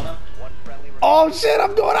like Nirvana? One friendly Oh, shit,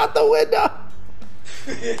 I'm going out the window.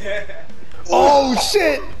 Oh,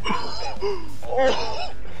 shit.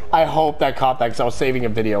 I hope that caught that, because I was saving a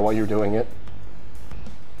video while you were doing it.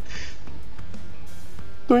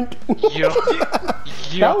 Doink. Yo.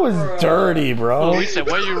 That was dirty, bro. Lisa,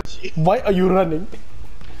 Why are you running?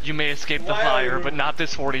 you may escape the Why are fire, you- but not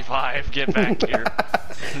this 45. Get back here.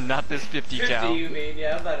 Not this 50 50, cal. you mean?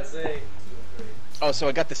 Yeah, I'm about to say. Oh, so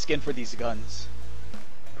I got the skin for these guns.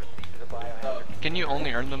 Oh, Can you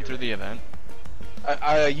only earn them through the event?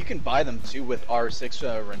 You can buy them too with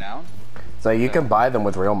R6 renown. So you can buy them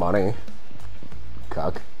with real money.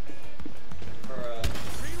 Cuck. for,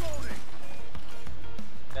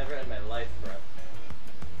 never in my life, bro.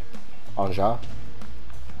 Anja.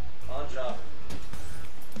 On job.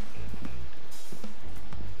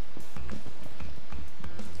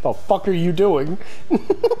 The fuck are you doing?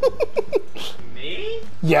 Me?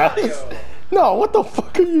 Yes. Mario! No, what the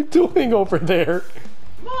fuck are you doing over there?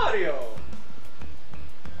 Mario!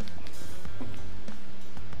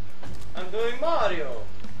 I'm doing Mario!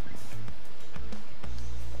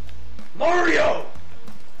 Mario!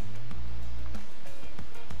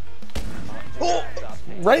 Oh,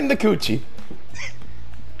 right in the coochie.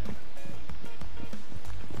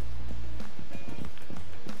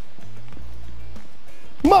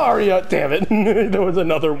 Mario, damn it. There was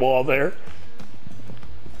another wall there.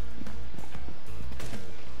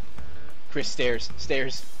 Chris, stairs.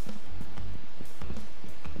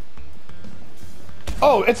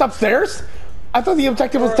 Oh, it's upstairs? I thought the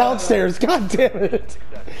objective was downstairs. God damn it.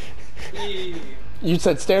 You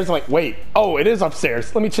said stairs. I'm like, wait. Oh, it is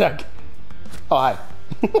upstairs. Let me check. Oh, hi.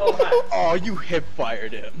 Oh, hi. Oh, you hip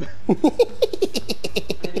fired him. And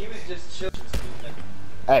he was just chilling.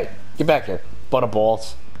 Hey, get back here. Butt of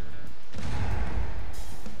balls.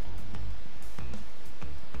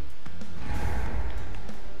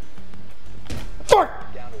 Fuck!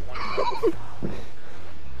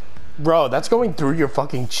 Bro, that's going through your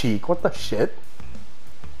fucking cheek. What the shit?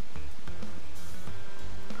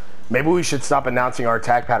 Maybe we should stop announcing our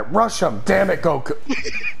attack pattern. Rush him! Damn it, Goku!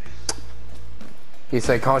 He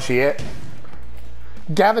said, "Can't she it?"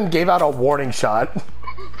 Gavin gave out a warning shot.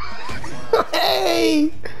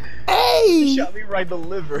 Hey! Hey! Shot me right in the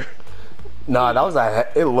liver. Nah, that was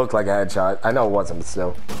it looked like a headshot. I know it wasn't, but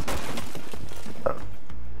still.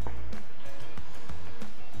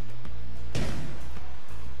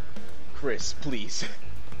 Chris, please.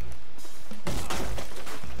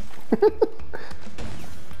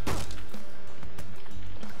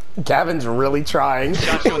 Gavin's really trying.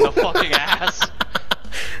 Shot you in the fucking ass.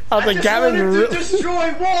 I was like, Gavin. wanted to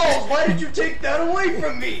destroy walls! Why did you take that away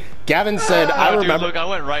from me? Gavin said, "I Oh, remember." dude, look, I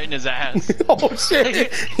went right in his ass. Oh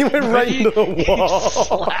shit! He went right into the wall.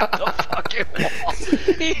 Slapped the fucking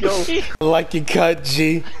wall. Like you cut,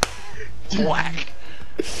 G. Whack.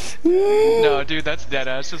 No, dude, that's dead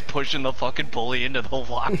ass just pushing the fucking bully into the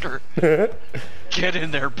locker. Get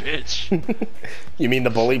in there, bitch. You mean the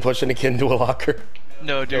bully pushing a kid into a locker?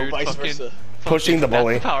 No, dude, vice fucking versa. Pushing the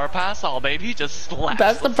bully. That's the power pass, all baby. Just slap.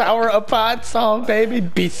 That's the power of pot song, baby.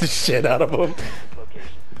 Beats the shit out of him.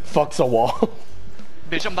 Fucks a wall.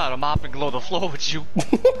 Bitch, I'm about to mop and glow the floor with you. That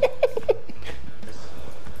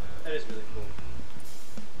is really cool.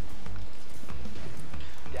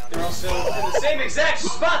 They're also in the same exact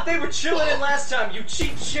spot they were chilling in last time, you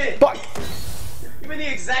cheap shit! Fuck. You're in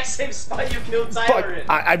the exact same spot you killed Fuck. Tyler in.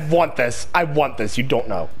 I want this. I want this. You don't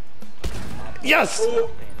know. Yes.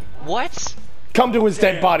 What? Come to his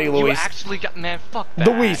dead body, You Luis. actually got, man, fuck that.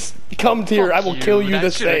 Luis, come here. Fuck I will kill you that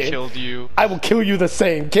the should've same. killed you. I will kill you the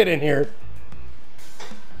same. Get in here.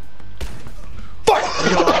 Fuck!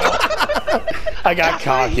 I got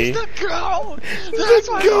cocky. The goat!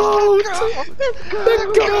 The goat!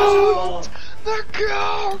 The goat! The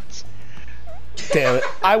goat! Damn it.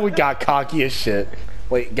 I would got cocky as shit.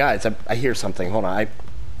 Wait, guys, I hear something. Hold on.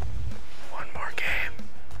 One more game.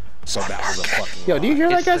 So that was a fucking. Yo, do you hear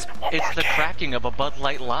that, guys? It's the cracking of a Bud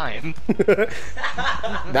Light lime.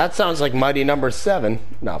 That sounds like Mighty Number 7.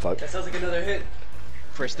 Nah, fuck. That sounds like another hit.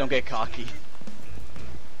 Chris, don't get cocky.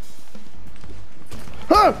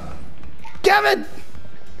 Huh! Gavin!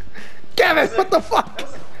 Gavin, what the fuck?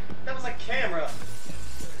 That was a camera.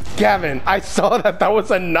 Gavin, I saw that. That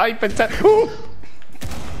was a knife attack. Ooh.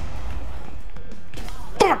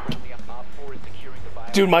 Fuck! Op 4 is securing the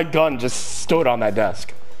bio. Dude, my gun just stood on that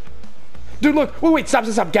desk. Dude, look. Wait, stop.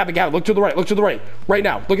 Gavin, look to the right. Look to the right. Right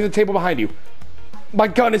now. Look at the table behind you. My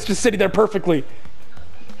gun is just sitting there perfectly.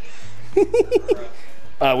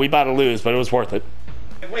 We about to lose, but it was worth it.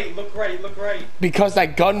 Wait, look right, look right. Because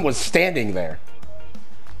that gun was standing there.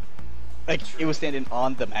 Like, it was standing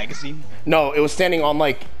on the magazine? No, it was standing on,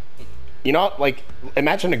 like, you know, like,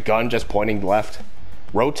 imagine a gun just pointing left.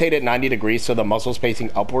 Rotate it 90 degrees so the muzzle's facing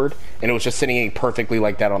upward, and it was just sitting perfectly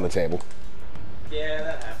like that on the table. Yeah,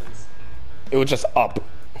 that happens. It was just up.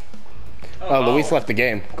 Oh, Luis left the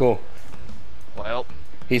game. Cool. Well,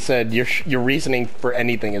 He said, your reasoning for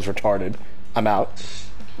anything is retarded. I'm out.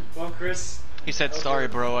 Well, Chris. he said, sorry,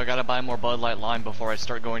 bro, I gotta buy more Bud Light Lime before I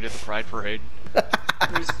start going to the Pride Parade.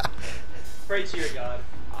 Chris, pray to your God.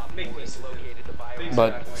 Make me so. Located the bio. Please.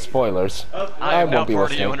 But, spoilers. Oh, I am won't now be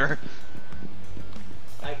party listening. owner.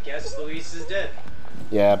 I guess Luis is dead.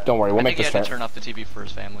 Yeah, don't worry. We'll I make think he this had to fair. turn off the TV for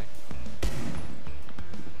his family.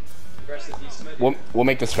 Rest in peace, my dude. We'll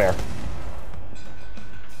make this fair.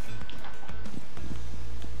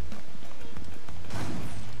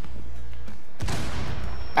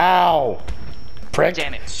 Ow! Prick.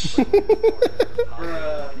 Damn it.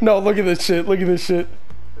 Bruh. No, look at this shit. Look at this shit.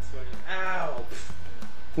 This one. Ow.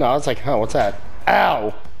 No, I was like, huh, what's that?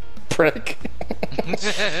 Ow! Prick.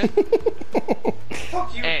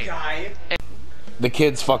 Fuck you, Hey. guy. The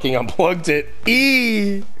kids fucking unplugged it.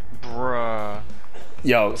 E! Bruh.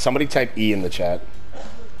 Yo, somebody type E in the chat.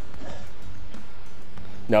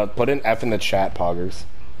 No, put an F in the chat, poggers.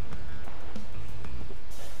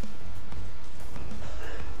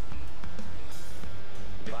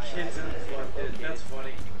 The kids unplugged it. That's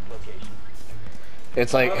funny.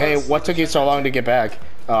 It's like, hey, what took you so long to get back?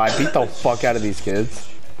 I beat the fuck out of these kids.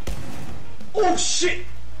 Oh shit!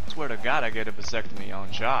 Swear to God, I get a vasectomy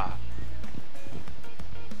on jaw.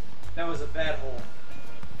 That was a bad hole.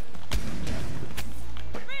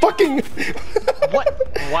 Fucking What?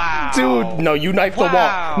 Wow. dude, no, you knifed the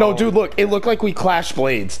Wow. wall. No, dude, look, it looked like we clashed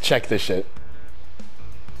blades. Check this shit.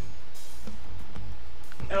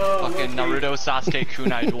 Oh, Fucking look, Naruto Sasuke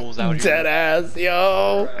kunai duels out here. Dead ass,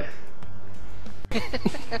 yo.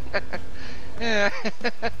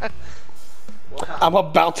 Wow. I'm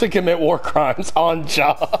about to commit war crimes on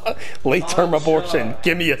jaw. Late term On abortion. jaw.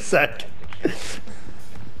 Give me a sec.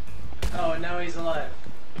 Oh, and now he's alive.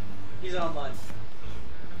 He's online.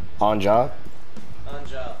 On jaw? On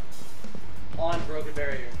job. On broken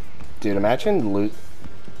barrier. Dude, imagine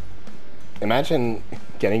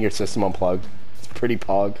getting your system unplugged. It's pretty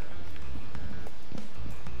pog.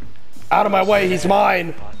 Out of my way, he's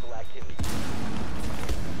mine! Hostile activity.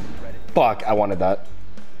 Fuck, I wanted that.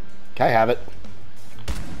 Can I have it?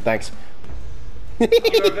 Thanks. You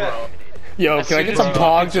are vet. Yo, As can I soon get as some you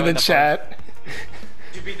pogs in join the the chat?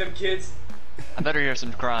 Did you beat them kids? I better hear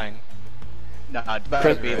some crying. Nah, that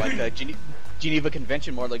would be like the Geneva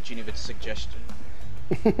Convention, more like Geneva Suggestion.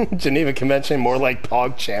 Geneva Convention, more like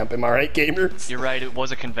pog champ, am I right, gamers? You're right, it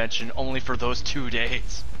was a convention only for those 2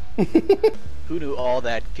 days. Who knew all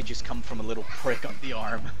that could just come from a little prick on the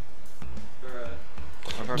arm?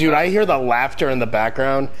 Bruh. Dude, I hear the laughter in the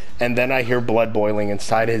background, and then I hear blood boiling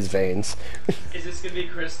inside his veins. Is this gonna be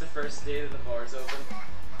Chris the first day that the bar's open?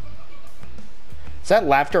 Is that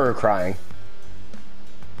laughter or crying?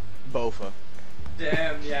 Bofa.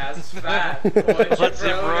 Damn, yeah, it's fat. Put Let's your see,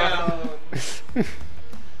 bro bro. down.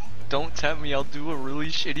 Don't tempt me, I'll do a really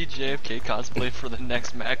shitty JFK cosplay for the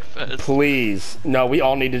next MacFest. Please. No, we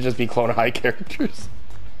all need to just be Clone High characters.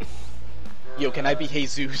 Yo, can I be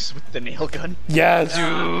Jesus with the nail gun? Yes!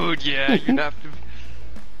 Dude, yeah, you'd have to.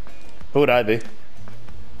 Who would I be?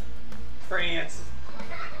 France.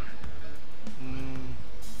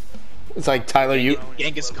 It's like, Tyler, you...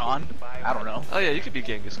 Genghis Khan? I don't know. Oh yeah, you could be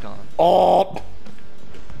Genghis Khan. Oh!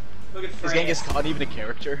 Look at Is France. Genghis Khan even a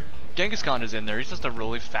character? Genghis Khan is in there, he's just a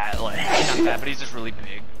really fat, like, not fat, but he's just really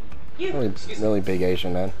big. Really, really big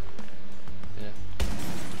Asian man. Yeah.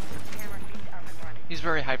 He's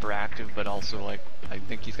very hyperactive, but also, like, I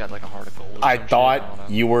think he's got, like, a heart of gold. or I some shit, thought don't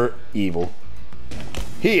know. you were evil.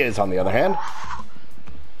 He is, on the other hand.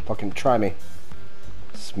 Fucking try me.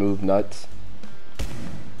 Smooth nuts.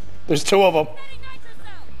 There's 2 of them.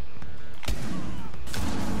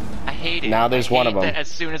 I hate it. Now there's I one hate of 'em. that as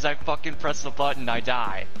soon as I fucking press the button, I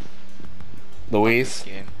die. Luis,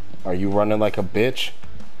 Game. are you running like a bitch?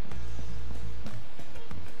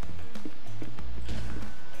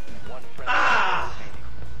 One friendly Ah!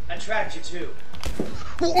 I tracked you too.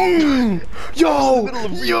 Yo!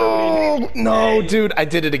 Yo! No, dude, I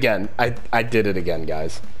did it again. I did it again,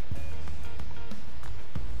 guys.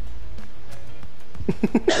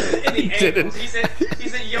 In the ankles, he said,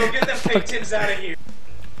 yo, get the fake Tims out of here.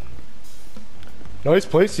 Nice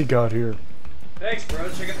place you got here. Thanks, bro.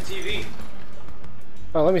 Check out the TV.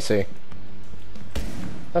 Oh, let me see.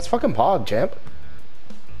 That's fucking Pog, champ.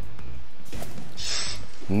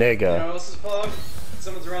 You know Nigga. what else is Pog?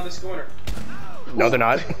 Someone's around this corner. No, they're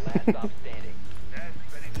not. Last stop standing.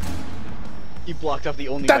 He blocked off the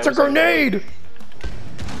only. That's a guy who was like, grenade!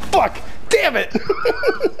 Fuck! Damn it!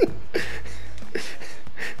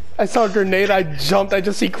 I saw a grenade, I jumped, I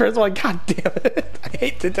just see Chris, I'm like, god damn it. I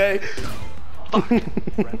hate today. Friendly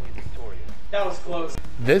victorious. That was close.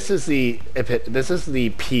 This is the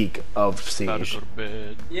peak of About to Siege. go to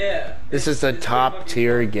bed. Yeah. This is the top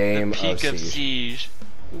tier game Peak of of Siege. Siege.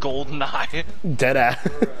 GoldenEye.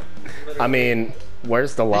 Deadass. I mean,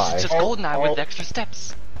 where's the This lie? is just GoldenEye with extra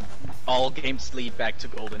steps. all games lead back to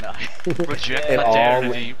GoldenEye. Reject It all-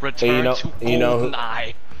 modernity. Return and you know- to you know who-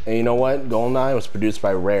 GoldenEye. And you know what? GoldenEye was produced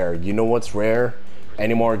by Rare. You know what's rare?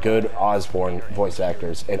 Any more good Osborne voice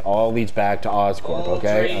actors. It all leads back to Oscorp, All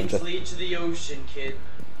okay? I'm drains just... lead to the ocean, kid.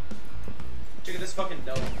 Look at this fucking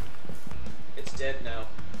dome. It's dead now.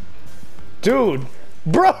 Dude!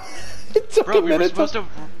 Bro! It took Bro, a we were minute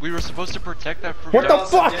supposed to protect that from What the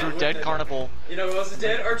fuck? through Dead Carnival. You know who else is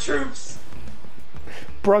dead? Our troops!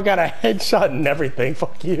 Bro got a headshot and everything.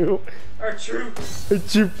 Fuck you. Our troops!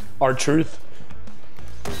 Our truth.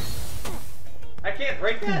 I can't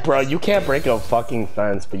break that? Bro, you can't break a fucking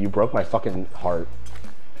fence, but you broke my fucking heart.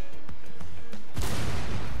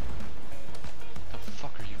 The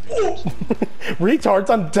fuck are you doing? Retards,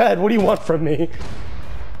 I'm dead. What do you want from me?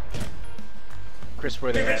 Chris,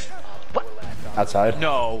 where they at? Outside?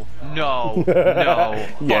 No, no, no.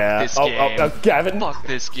 Yeah. Fuck this Oh, game. Gavin. Fuck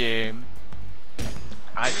this game.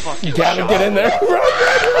 I fucking Gavin, shot get in there.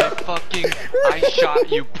 I shot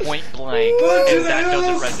you point blank, and that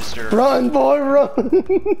doesn't register. Run, boy, run.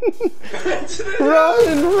 Run,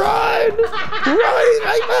 run. Run, he's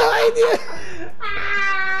right behind you.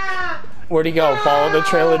 Where'd he go? Follow the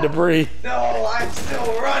trail of debris. No, I'm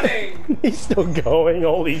still running! He's still going,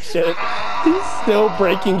 holy shit. He's still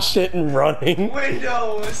breaking shit and running.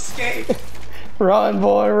 Window, escape! Run,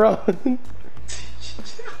 boy, run.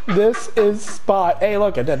 This is Spot. Hey,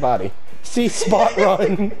 look, a dead body. See Spot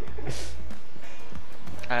run.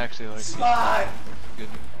 I actually like Spot! good.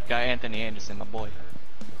 Got Anthony Anderson, my boy.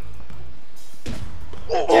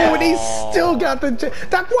 Oh, and he's still got the...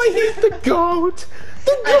 That's why he's the GOAT.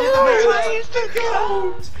 The GOAT. The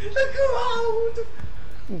goat! The goat!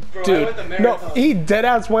 Bro, I Dude, went the no, marathon. he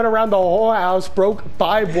deadass went around the whole house, broke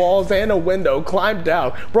 5 walls and a window, climbed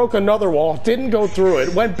down, broke another wall, didn't go through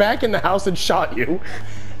it, went back in the house and shot you.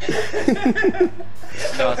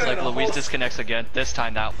 No, it's like Luis disconnects again. This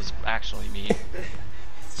time that was actually me.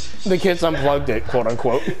 The kids unplugged it, quote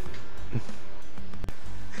unquote.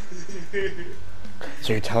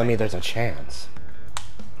 So you're telling me there's a chance?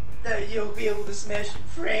 That you'll be able to smash your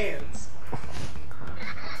friends.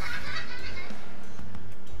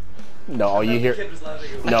 No, all you The hear... kid was laughing.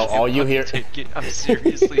 No, all you hear... I'm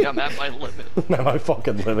seriously, I'm at my limit. At my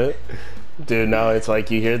fucking limit. Dude, no, it's like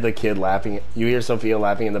you hear the kid laughing. You hear Sophia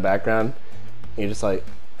laughing in the background. And you're just like...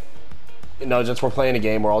 No, just we're playing a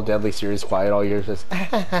game. We're all deadly serious, quiet. All you hear is just...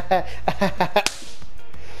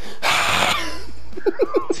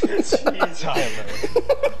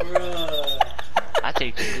 Bruh. I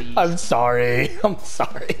take two, please. I'm sorry. I'm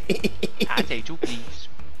sorry. I take two, please.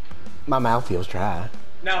 My mouth feels dry.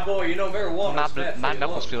 Now, boy, you know marijuana. is bad for My your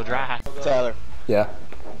knuckles lungs. feel dry. Tyler, Yeah. 30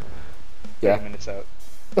 Yeah. minutes out.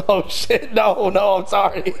 Oh shit, no, I'm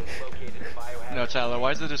sorry. Located biohazard. No, Tyler,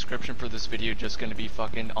 why is the description for this video just gonna be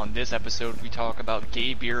fucking, on this episode we talk about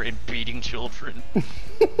gay beer and beating children?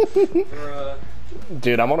 Bruh.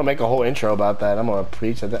 Dude, I'm gonna make a whole intro about that. I'm gonna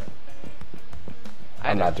preach at that.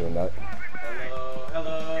 I'm not doing that. Hello,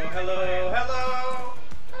 hello, hello, hello.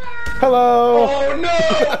 Hello! Oh no!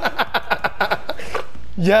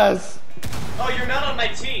 Yes! Oh, you're not on my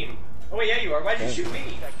team. Oh wait, yeah, you are. Why'd you shoot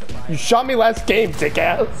me? You shot me last game,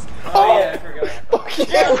 dickass! Oh, yeah, I forgot. Fuck you!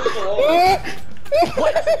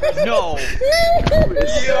 No!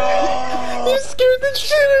 Yo! You scared the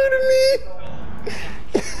shit out of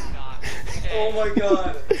me! Oh my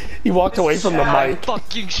god. He walked away from the I mic.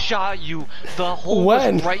 fucking shot you! The hole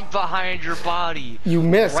When? was right behind your body! You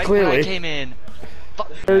missed, Right when I clearly. came in.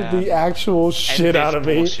 Fuck Scared the actual End shit this out of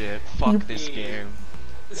me. bullshit. Fuck this game.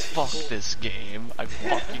 Fuck this game. I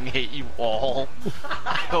fucking hate you all.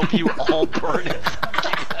 I hope you all burn in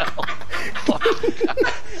fucking hell.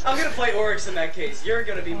 I'm gonna play Oryx in that case. You're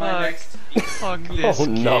gonna be my next. Fuck this Oh,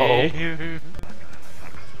 no. game.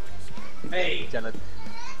 Hey.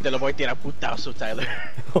 Te lo voy a tirar putazo, Tyler.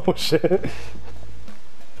 Oh shit.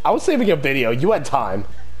 I was saving a video. You had time.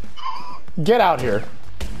 Get out here.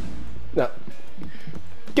 No.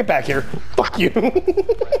 Get back here. Fuck you.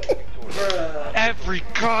 Every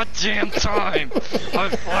goddamn time I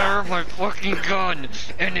fire my fucking gun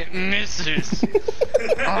and it misses,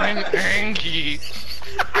 I'm angry.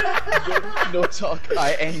 No talk,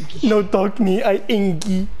 I angry. No talk me, I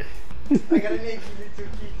ingy. I got an angry little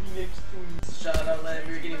kitty next to me. Shout out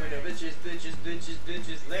Lamborghini with no bitches, bitches, bitches,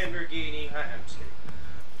 bitches, Lamborghini. I'm just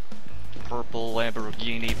kidding. Purple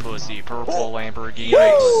Lamborghini pussy, purple Lamborghini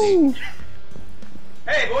Woo! pussy.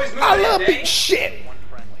 Hey, boys, move I in, love eh? big shit.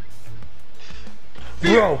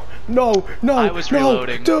 Bro, no, I was no,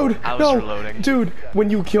 reloading. dude, I was no, reloading. dude. When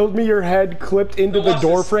you killed me, your head clipped into the What's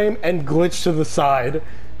door this? frame and glitched to the side.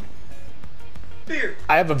 Fear.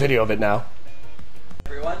 I have a video of it now.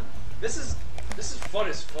 Everyone, this is fun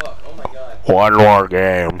as fuck. Oh my god. One more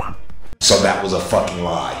game. So that was a fucking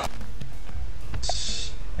lie. It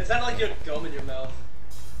sounded like you had gum in your mouth.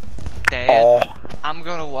 Dad, I'm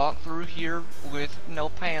gonna walk through here with no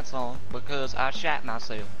pants on because I shat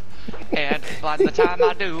myself. And by the time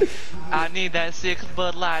I do, I need that 6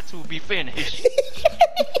 Bud Light to be finished.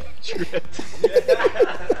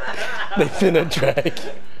 They finna drag.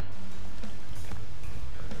 The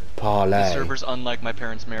Parlay. server's unlike my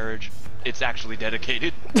parents' marriage. It's actually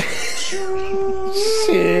dedicated.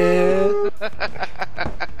 Shit.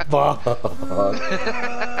 Fuck.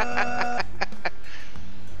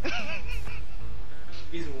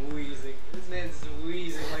 He's wheezing. This man's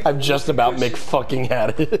wheezing like. I've just about fucking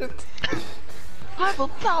had it. I've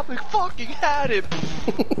about fucking had it.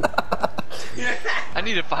 I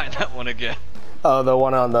need to find that one again. Oh, the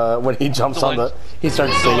one on the when he jumps The on one- the he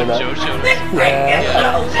starts The singing one that. Joe showed us.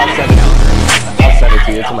 Yeah, I'll send it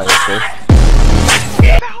to you. It's in my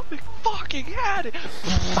history. About fucking had it.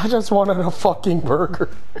 I just wanted a fucking burger.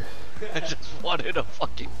 I just wanted a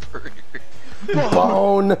fucking burger.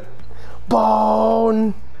 Bone.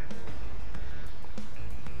 Bone.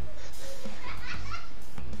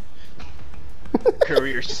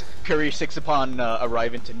 Courier 6 upon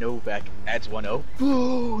arriving to Novak adds 1-0.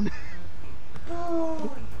 Boon!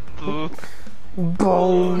 Ooh,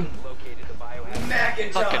 Bone. Located the biohazard.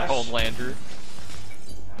 Macintosh. fucking Homelander.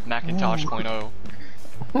 Macintosh .0.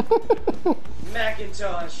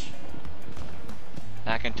 Macintosh.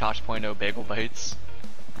 Macintosh .0 bagel bites.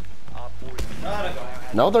 Op 4 is Not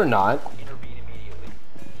a No, they're not. intervene immediately.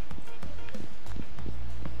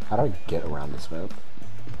 How do I get around this map?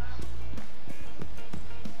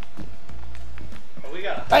 Oh, we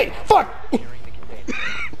got a. Hey, fuck! Securing the container.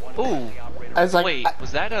 One Ooh. friendly operator. I was like, Wait,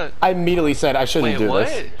 was that a... I immediately said I shouldn't Wait, do what?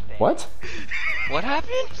 this. What? What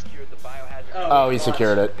happened? Secured the biohazard. Oh, he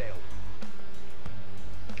secured it. Failed.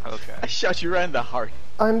 Okay. I shot you right in the heart.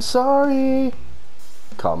 I'm sorry.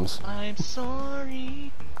 Comes. I'm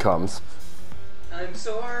sorry. Comes. I'm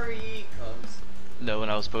sorry. Comes. No, when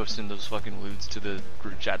I was posting those fucking lewds to the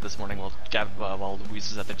group chat this morning while Luis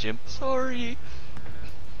was at the gym. Sorry.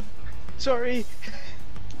 Sorry.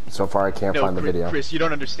 So far, I can't No, find the video. Chris, you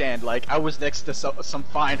don't understand. Like, I was next to some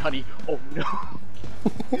fine honey. Oh no.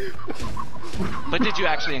 But did you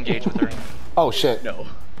actually engage with her? Oh shit. No.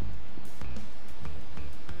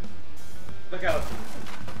 Look out.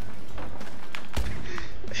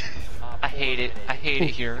 I hate it. I hate it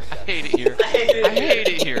here. I hate it here. I hate it. I hate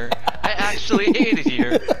it here. I actually hate it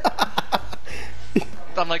here.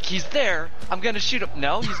 I'm like, he's there. I'm gonna shoot him.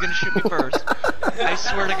 No, he's gonna shoot me first. I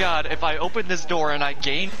swear to God, if I open this door and I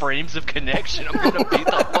gain frames of connection, I'm gonna beat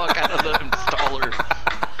the fuck out of the installer.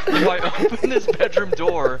 If I open this bedroom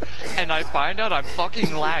door and I find out I'm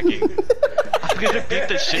fucking lagging, I'm gonna beat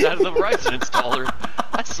the shit out of the Ryzen installer.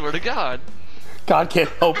 I swear to God. God can't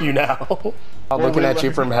help you now. I'm looking at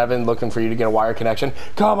you from heaven, looking for you to get a wire connection.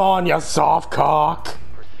 Come on, you soft cock.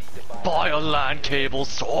 Buy a LAN cable,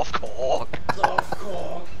 soft cock. Soft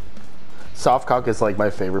cock. Soft cock is like my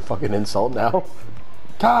favorite fucking insult now.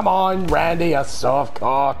 Come on, Randy, you soft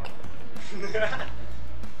cock.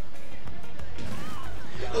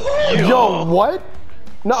 Yo, what?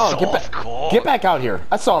 No, Soft cock. get back out here.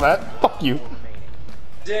 I saw that. Fuck you.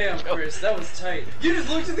 Damn, Chris, that was tight. You just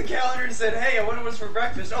looked at the calendar and said, "Hey, I wonder what's for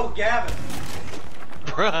breakfast." Oh, Gavin.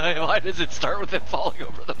 Bruh, why does it start with him falling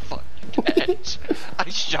over the fucking edge? I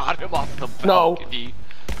shot him off the No. balcony.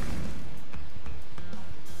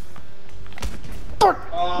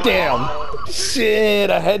 Damn. Shit,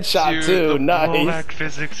 a headshot Dude, too. the Nice. Womack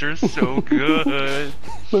physics are so good.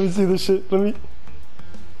 Let me see this shit. Let me.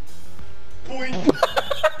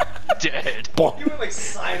 Dead. You went like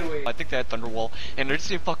sideways. I think they had Thunderwall, and I just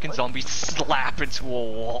see a fucking zombie slap into a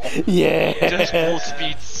wall. Yeah. Just full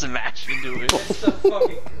speed smash into it. It's the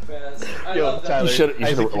fucking best. I Yo, love that. Tyler, You should've-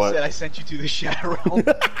 I think you what? said I sent you to the Shadow Realm.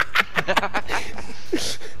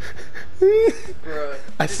 Bruh.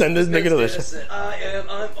 I send this nigga to the Said,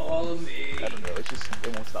 I'm all of me. I don't know, it's just,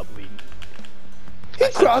 it won't stop bleeding. He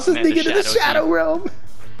crosses Man, the nigga to the shadow shadow team. realm.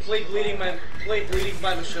 Play bleeding by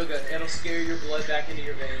Meshuggah. It'll scare your blood back into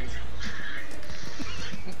your veins.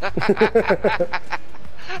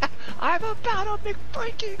 I'm about to make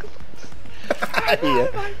breaking. Yeah.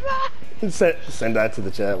 Send that to the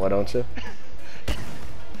chat, why don't you?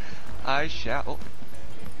 I shall.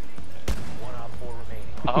 One op 4 remaining.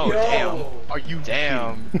 Oh Yo, damn! Are you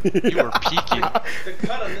Damn! You were peeking. The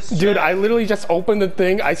cut on this Dude, chat. I literally just opened the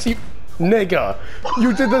thing, I see... Nigga,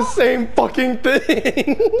 you did the same fucking thing!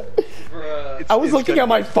 Bruh. I was It's looking good. at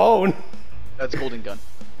my phone. That's Golden Gun.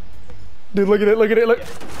 Dude, look at it, look at it, look.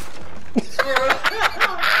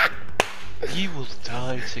 You will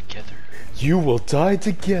die together. You will die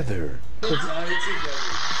together.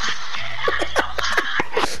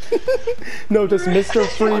 No, just Mr.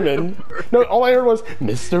 Freeman. No, all I heard was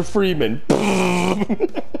Mr. Freeman.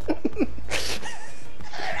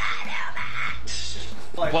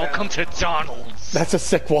 Welcome to Donald's. That's a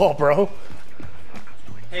sick wall, bro.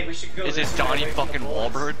 Hey, we should go. Is it this Donnie way. fucking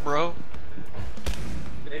Wahlberg, bro?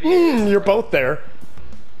 Maybe it is. You're both there.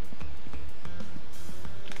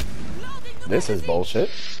 This is bullshit.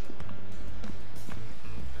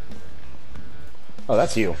 Oh,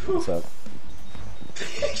 that's you. What's up?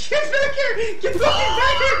 Get back here! Get fucking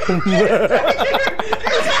back here! Get back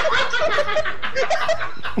here!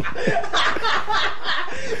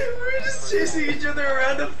 We're just chasing each other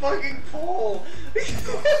around a fucking pole.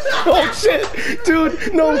 Oh shit!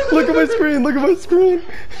 Dude, no, look at my screen, look at my screen.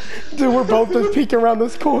 Dude, we're both just peeking around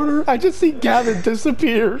this corner. I just see Gavin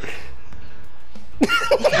disappear.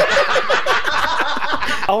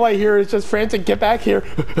 All I hear is just frantic, get back here.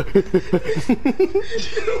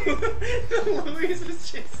 Luis was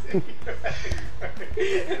chasing you.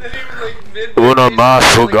 And then he was like Una más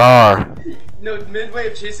cigar. No, midway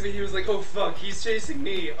of chasing me, he was like, oh fuck, he's chasing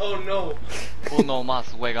me. Oh no. Uno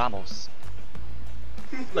más juegamos.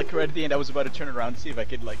 Like right at the end, I was about to turn around and see if I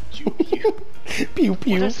could like juke you. Pew What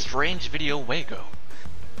pew. a strange video way go.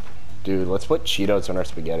 Dude, let's put Cheetos in our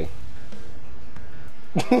spaghetti.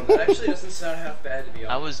 That actually doesn't sound half bad to be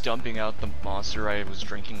I honest. was dumping out the monster I was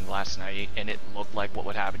drinking last night, and it looked like what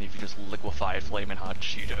would happen if you just liquefied flaming hot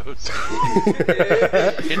Cheetos.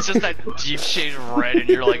 It's just that deep shade of red, and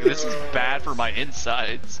you're like, this is bad for my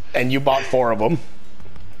insides. And you bought 4 of them.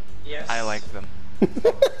 Yes. I like them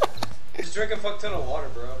Just drink a fuck ton of water,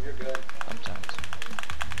 bro. You're good. sometimes.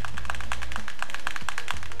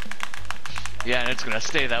 Yeah, and it's gonna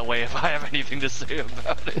stay that way if I have anything to say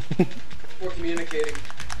about it. We're communicating.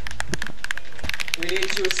 We need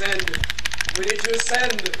to ascend. We need to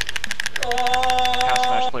ascend. Oh! Half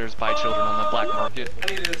Smash players buy children on the black market.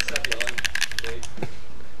 I need to stop yelling. Wait.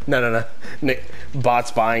 No. Nick,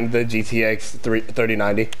 bots buying the GTX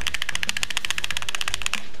 3090.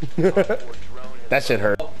 That shit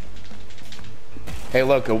hurt. Hey,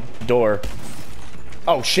 look, a door.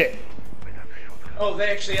 Oh shit. Oh, they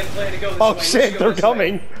actually had a plan to go this way. Oh We should shit, go they're this way.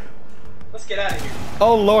 coming. Let's get out of here.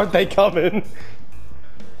 Oh lord, they coming.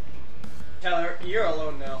 Tyler, you're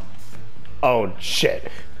alone now. Oh shit.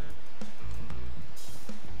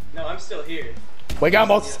 No, I'm still here. We got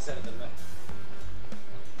both. Yes, at the back.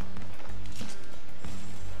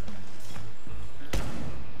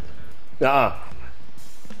 Nuh-uh.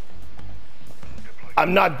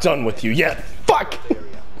 I'm not done with you yet. Fuck!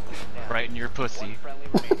 Right in your pussy. Friendly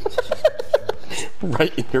remaining.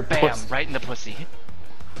 Right in your Bam, pussy. right in the pussy.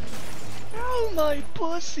 Oh, my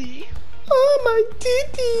pussy. Oh my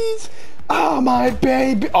titties! Oh my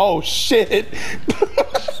baby! Oh shit!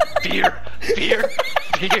 Beer, beer,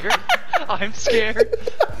 beer. I'm scared.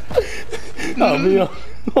 Oh man!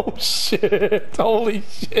 Oh shit! Holy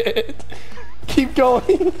shit! Keep going!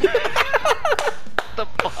 The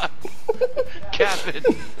fuck? Gavin.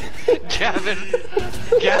 Gavin.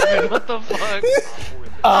 Gavin, what the fuck?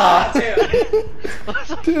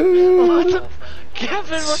 Damn. Dude!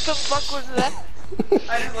 Gavin, what the fuck was that?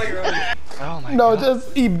 I just like running. Oh my No, god.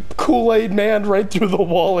 just he Kool-Aid man right through the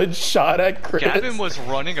wall and shot at Chris. Gavin was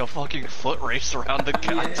running a fucking foot race around the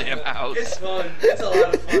goddamn Yeah, house. It's fun. It's a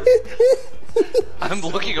lot of fun. I'm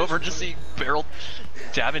looking over to see Barrel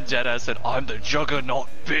Davin Deadass said, I'm the juggernaut,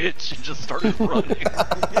 bitch, and just started running.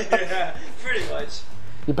 Yeah, pretty much.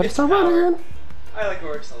 You better It's start power. running. I like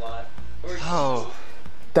Oryx a lot. Oryx Oh.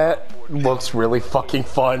 That looks really fucking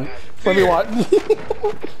fun. Let me watch. You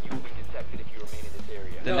will be detected if you remain in this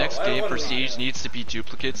area. The No, next I don't game wanna for leave Siege it. needs to be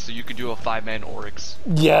duplicates so you can do a 5-man Oryx.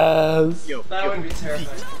 Yes. Yo, That yo, would be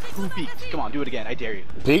terrifying. Who peeked? Come on, do it again. I dare you.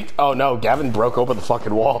 Peeked? Oh no, Gavin broke open the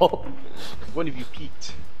fucking wall. One of you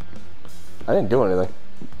peeked. I didn't do anything.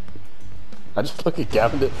 I just look at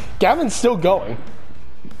Gavin. Gavin's still going.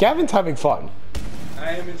 Gavin's having fun.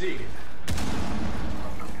 I am indeed.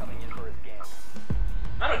 Coming in for a scan.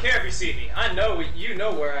 I don't care if you see me. I know you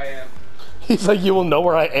know where I am. He's like, you will know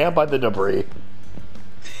where I am by the debris.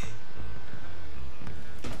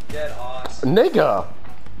 Dead ass. Nigga.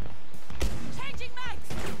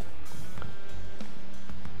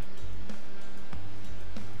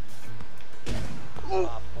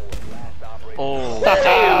 Op 4, last operator. Oh,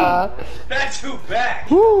 Back to back.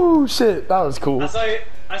 Woo, shit, that was cool.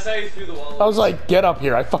 I saw you through the wall. I was like, get up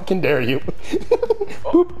here, I fucking dare you.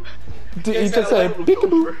 Boop. He Yes, just I said, like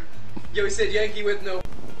peekaboo. Yo, he said Yankee with no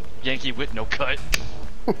Yankee with no cut.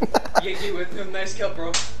 Yankee with no nice cut,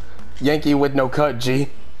 bro. Yankee with no cut, G.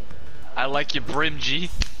 I like your brim, G.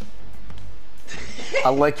 I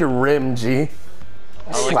like your rim, G.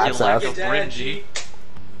 I like Slaps your lack ass. of brim, G.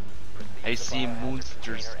 I see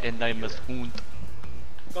monsters and I must hunt.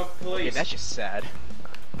 Fuck Okay, police. that's just sad.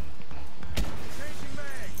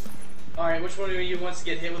 Alright, which one of you wants to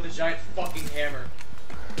get hit with a giant fucking hammer?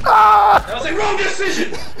 Ah! That was a wrong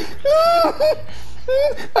decision!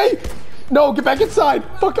 Hey! No, get back inside!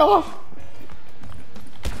 Fuck off!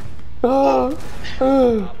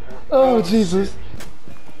 Oh, Jesus.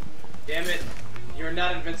 Damn it. You're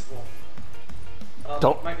not invincible.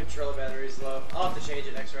 Don't- My controller battery is low. I'll have to change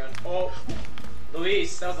it next round. Oh,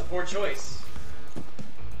 Luis, that was a poor choice.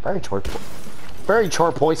 Very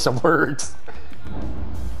short voice of words.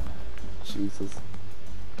 Jesus.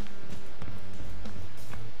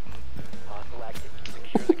 Hostile activity.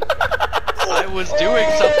 Secure the container. I was doing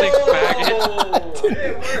something, faggot. Oh, it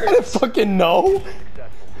I didn't worked. fucking know. Successful.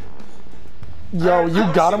 Yo,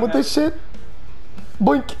 you got him with this shit?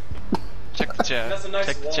 Boink. Check the chat. That's a nice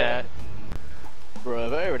Check the wall. chat. Bro,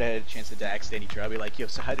 if I ever had a chance to Dax Danny try, I'd be like, yo,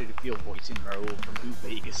 so how did it feel voicing Merle from New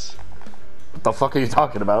Vegas? What the fuck are you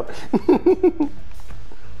talking about?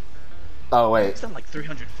 Oh, wait. It's done like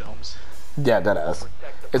 300 films. Yeah, deadass.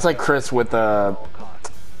 It's like Chris with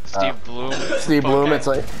Steve Bloom. Steve Bloom. It's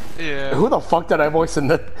like, Yeah. who the fuck did I voice in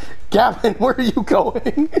the... Gavin, where are you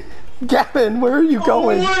going? Gavin, where are you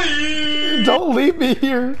going? Don't leave me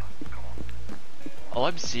here. All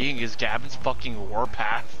I'm seeing is Gavin's fucking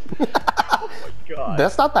warpath. God.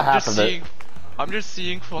 That's not the half of it. I'm just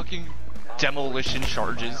seeing fucking demolition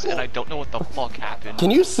charges, and I don't know what the fuck happened. Can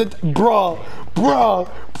you sit... Bruh,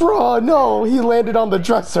 no, he landed on the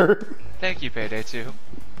dresser. Thank you, Payday 2.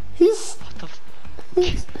 He's... What the f-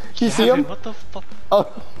 You see Gavin, him? what the fuck?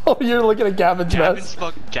 Oh, you're looking at Gavin's mess.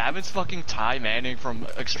 Gavin's fucking Ty Manning from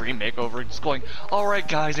Extreme Makeover, just going, alright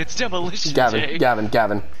guys, it's demolition day.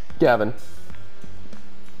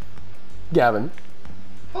 Gavin.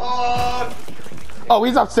 Oh, Oh,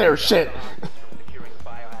 he's upstairs, shit. Securing the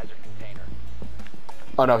biohazard container.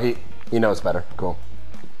 Oh no, he knows better. Cool.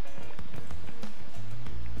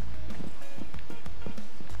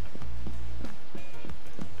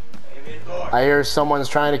 I hear someone's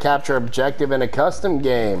trying to capture objective in a custom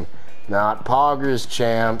game. Not Poggers,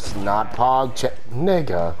 champs. Not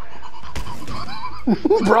Nigga.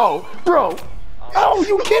 bro. Oh,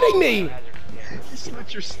 you kidding me?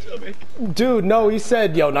 Slit your stomach. Dude, no, he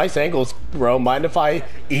said, yo, nice angles, bro. Mind if I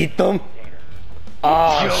eat them?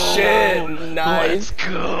 Oh, shit. Nice. Let's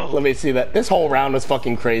go. Let me see that. This whole round was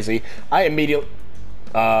fucking crazy. I immediately...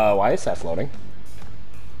 why is that floating?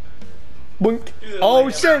 Boink. Oh,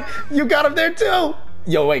 shit. You got him there, too.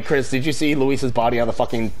 Yo, wait, Chris, did you see Luis's body on the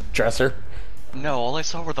fucking dresser? No, all I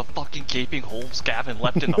saw were the fucking gaping holes Gavin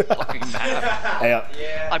left in the fucking map. Hey,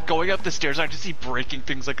 yeah. I'm going up the stairs, I just see breaking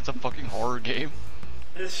things like it's a fucking horror game.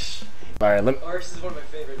 all right, Arse is one of my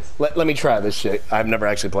favorites. let me try this shit. I've never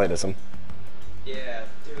actually played this one. Yeah,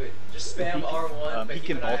 do it. Just spam R1. but He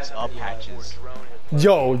can keep an eye vault out up for the hatches. Drone has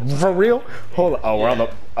Yo, for real? Hold on. Oh, we're on Yeah.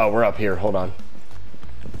 the... Oh, we're up here. Hold on.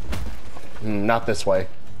 Not this way.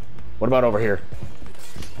 What about over here?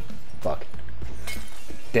 Fuck.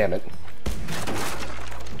 Damn it.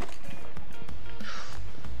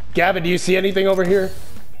 Gavin, do you see anything over here?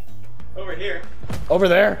 Over here. Over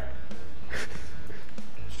there?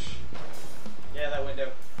 Yeah, that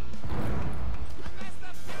window.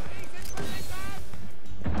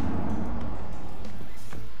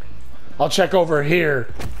 I'll check over here.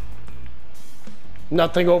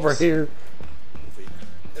 Nothing over here.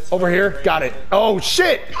 It's Over fucking here? crazy. Got it. Oh,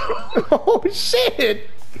 shit! Oh, shit!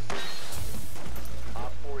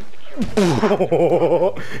 Op 4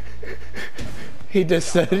 He just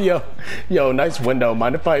said, yo, nice window.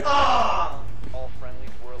 Mind if I? Ah! All friendlies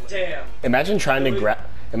were eliminated. Damn. Imagine trying to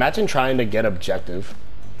Imagine trying to get objective.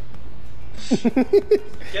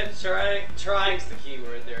 Trying's the key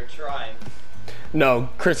word there. Trying. No,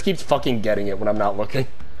 Chris keeps fucking getting it when I'm not looking.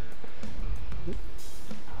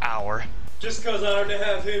 Hour. Just cause I'm to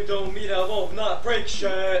have him don't mean I won't not break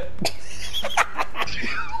shit.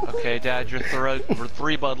 Okay, Dad, we're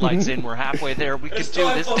 3 Bud Lights in. We're halfway there. We can It's do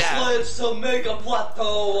time this, for Dad. Sledge to make a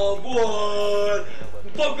plateau of wood.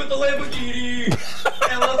 Fuck with the Lamborghini.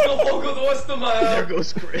 And let's go fuck with the rest of my There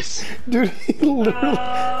goes Chris. Dude, he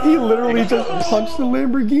literally just punched the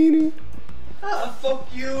Lamborghini. Fuck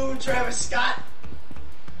you, Travis Scott.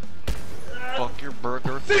 Fuck your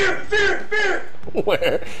burger. Fear!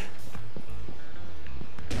 Where?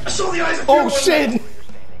 I saw the eyes of fear. Oh one shit! night.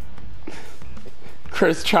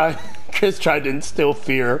 Chris tried to instill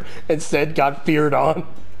fear, instead got feared on.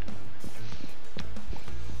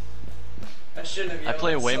 I shouldn't have I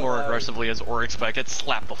play yelled way so more loud. aggressively as Oryx, but I get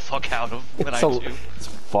slapped the fuck out of when I do. It's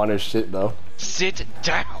fun as shit though. Sit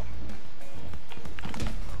down.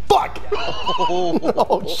 Fuck! Oh,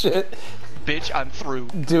 Oh shit. bitch, I'm through.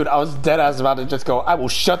 Dude, I was dead ass about to just go, I will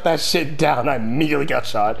shut that shit down. I immediately got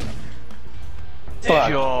shot. Fuck.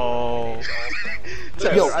 Yo.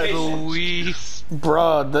 Yo, Luis.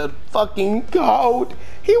 bruh, the fucking goat.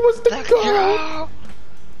 He was the goat.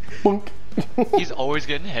 Boink. He's always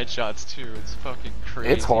getting headshots too. It's fucking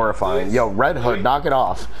crazy. It's horrifying. Yo, Red Hood, knock it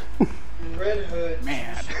off. Red Hood.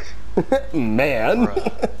 Man. Man.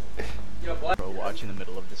 Bruh. Yo, black. Bro, watch in the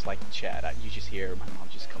middle of this like chat. You just hear my mom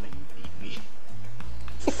just coming and eat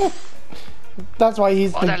me. That's why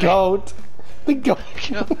he's the Orderly. goat. The goat.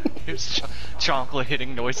 Here's chocolate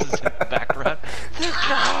hitting noises in the background. The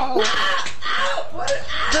cow!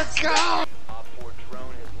 The cow! Op 4 drone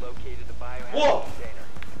has located the biohazard Whoa.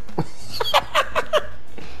 container.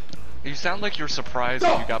 You sound like you're surprised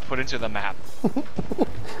that you got put into the map.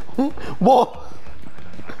 Whoa.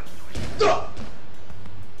 Stop!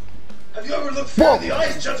 Have you ever looked fear in the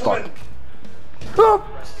eyes, gentlemen?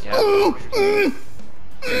 Yeah.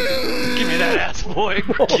 Give me that ass, boy.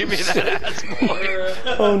 Give me that ass, boy.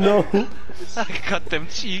 Oh no. I cut them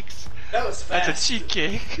cheeks. That was fast. That's a cheek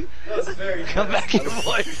cake. That was very Come fast. back here,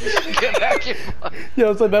 boy. Get back here, boy.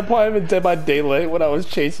 Yo, so that point I'm in Dead by Daylight when I was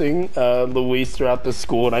chasing Luis throughout the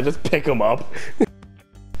school and I just pick him up.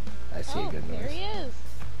 I see a good There noise. he is.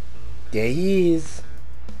 There he is.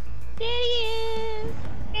 There he is.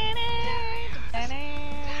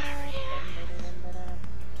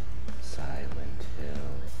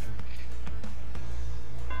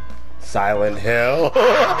 Silent Hill. Woo!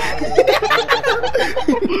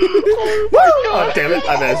 Oh damn it,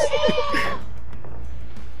 I missed.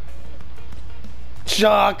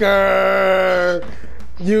 Shocker!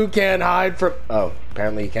 You can't hide from. Oh,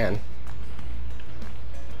 apparently you can.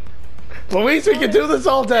 Luis, we can do this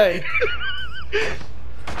all day.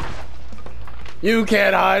 You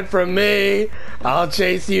can't hide from me. I'll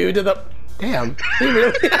chase you to the. Damn, you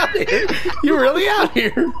really out here? You really out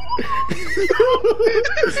here?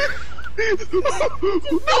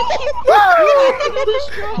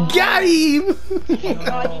 Got him! Oh my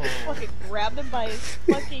god, you just fucking grabbed him by his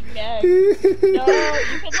fucking neck. No, you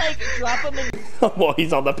can like drop him in. Well,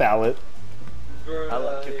 he's on the pallet. I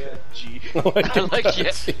like your cut, G.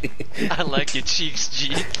 I like your cheeks,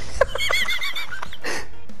 G.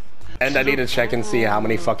 And I need to check and see how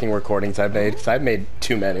many fucking recordings I've made, because I've made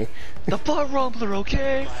too many. The butt rumbler,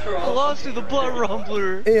 okay? I lost to the butt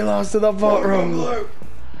rumbler. He lost to the vote room.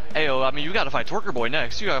 Ayo, I mean, you gotta fight Twerker Boy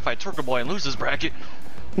next. You gotta fight Twerker Boy and lose this bracket.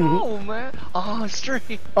 Oh, man. Oh,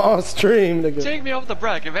 stream. Oh, stream, nigga. Take me off the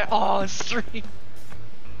bracket, man. Oh, stream.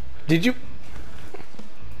 Did you?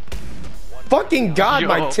 Fucking God,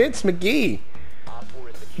 my Yo. tits, McGee. Op 4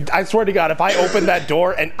 is secured. I swear to God, if I open that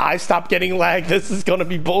door and I stop getting lagged, this is gonna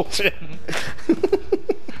be bullshit.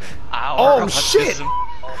 Our Oh, shit. autism.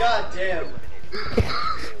 God damn.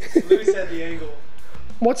 Louis had the angle.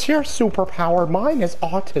 What's your superpower? Mine is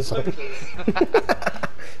autism.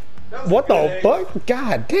 That was a What good the angle. fuck?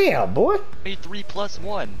 God damn, boy.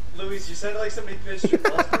 3+1. Louis, you sounded like somebody pinched your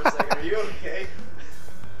balls for a second. Are you okay?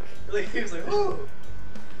 Like, he was like, ooh.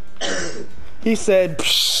 He said,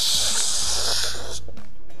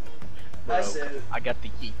 I said, I got the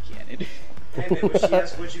yeet cannon. hey man, when she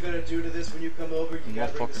asked what you gonna do to this when you come over, you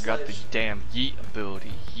gotta bring the Motherfucker got the sledge. damn yeet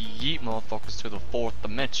ability. He yeet motherfuckers to the 4th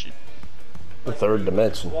dimension. the third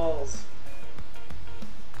dimension. Walls.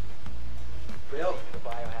 Yep. The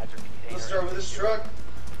biohazard container. Let's start with this truck.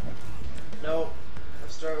 No.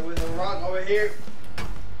 Let's start with a rock over here.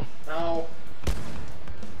 No.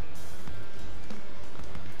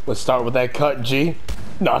 Let's start with that cut, G.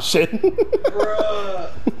 Nah, shit.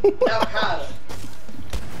 Bruh. Al Qaeda.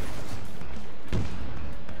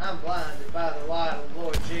 I'm blinded by the light of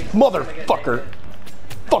Lord Jesus. Motherfucker.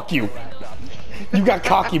 Fuck you. You got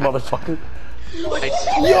cocky, motherfucker.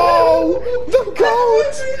 Yo! The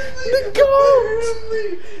goat! The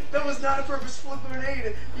goat! That was not a purposeful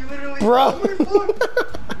grenade. You literally. Bro.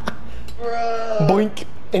 Bruh. Boink.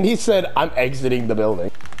 And he said, I'm exiting the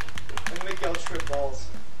building. I'm gonna make y'all trip balls.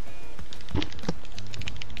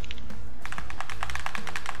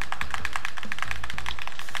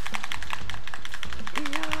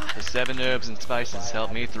 The 7 herbs and spices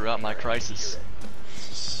helped me throughout my crisis.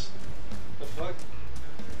 The fuck?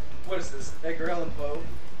 What is this? Edgar Allan Poe?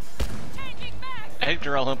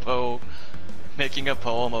 Edgar Allan Poe making a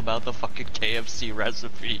poem about the fucking KFC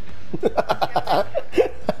recipe.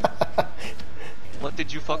 What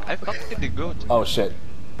did you fuck? I fucked the goat. Oh shit.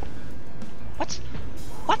 What?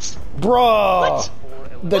 What? Bruh!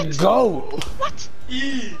 What? The goat! What?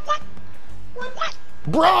 What? What?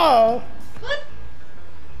 Bruh!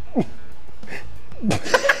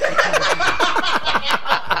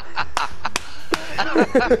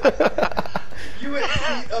 You went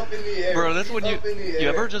feet up in the air. Bro, that's when you air.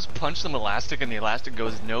 ever just punch some elastic and the elastic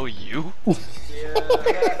goes, no, you? Yeah,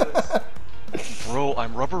 that Bro,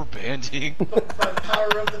 I'm rubber banding. was by the power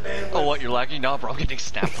of the bandwidth. Oh, what, you're lagging? Nah, bro, I'm getting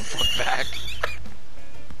snapped the fuck back.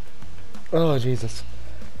 Oh, Jesus.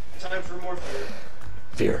 Time for more fear.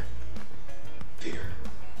 Fear. Fear.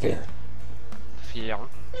 Fear. Fear.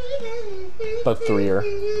 The threer.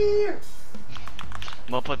 I'm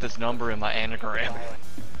gonna put this number in my anagram.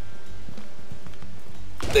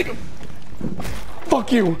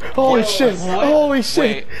 Fuck you! Holy shit! Holy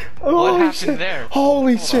shit! Wait, Holy what happened shit! there?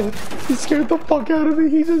 Holy shit! He scared the fuck out of me.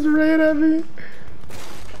 He just ran at me.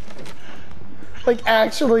 Like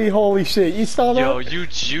actually, holy shit! You saw that? Yo, you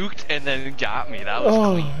juked and then got me. That was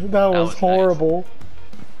Oh, clean. that was nice. horrible.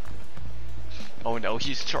 Oh no,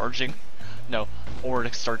 he's charging. No,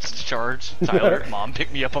 Ordic starts to charge. Tyler, mom,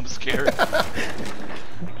 pick me up. I'm scared. Secure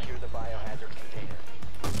the biohazard container.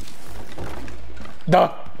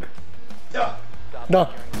 Duh. Duh. Stop Duh.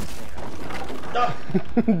 securing the container. Duh.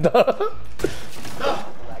 Duh. Duh.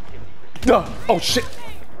 Activity. Duh. Oh shit.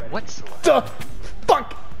 What? Duh.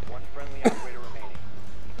 Fuck. One friendly operator remaining.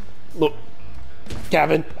 Look.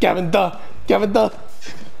 Gavin. Gavin. Duh. Gavin. Duh.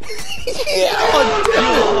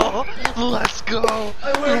 Oh, let's go.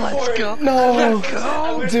 I went Let's for it. go. No. Let's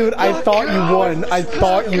go. Dude, I thought you won. I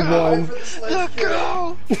thought you won. Let's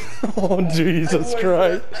go. Oh, Jesus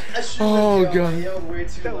Christ. Oh, God. I yelled way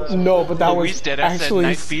too loud. No, but that Luis was dead ass said actually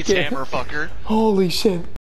night beats scary. hammer fucker. Holy shit.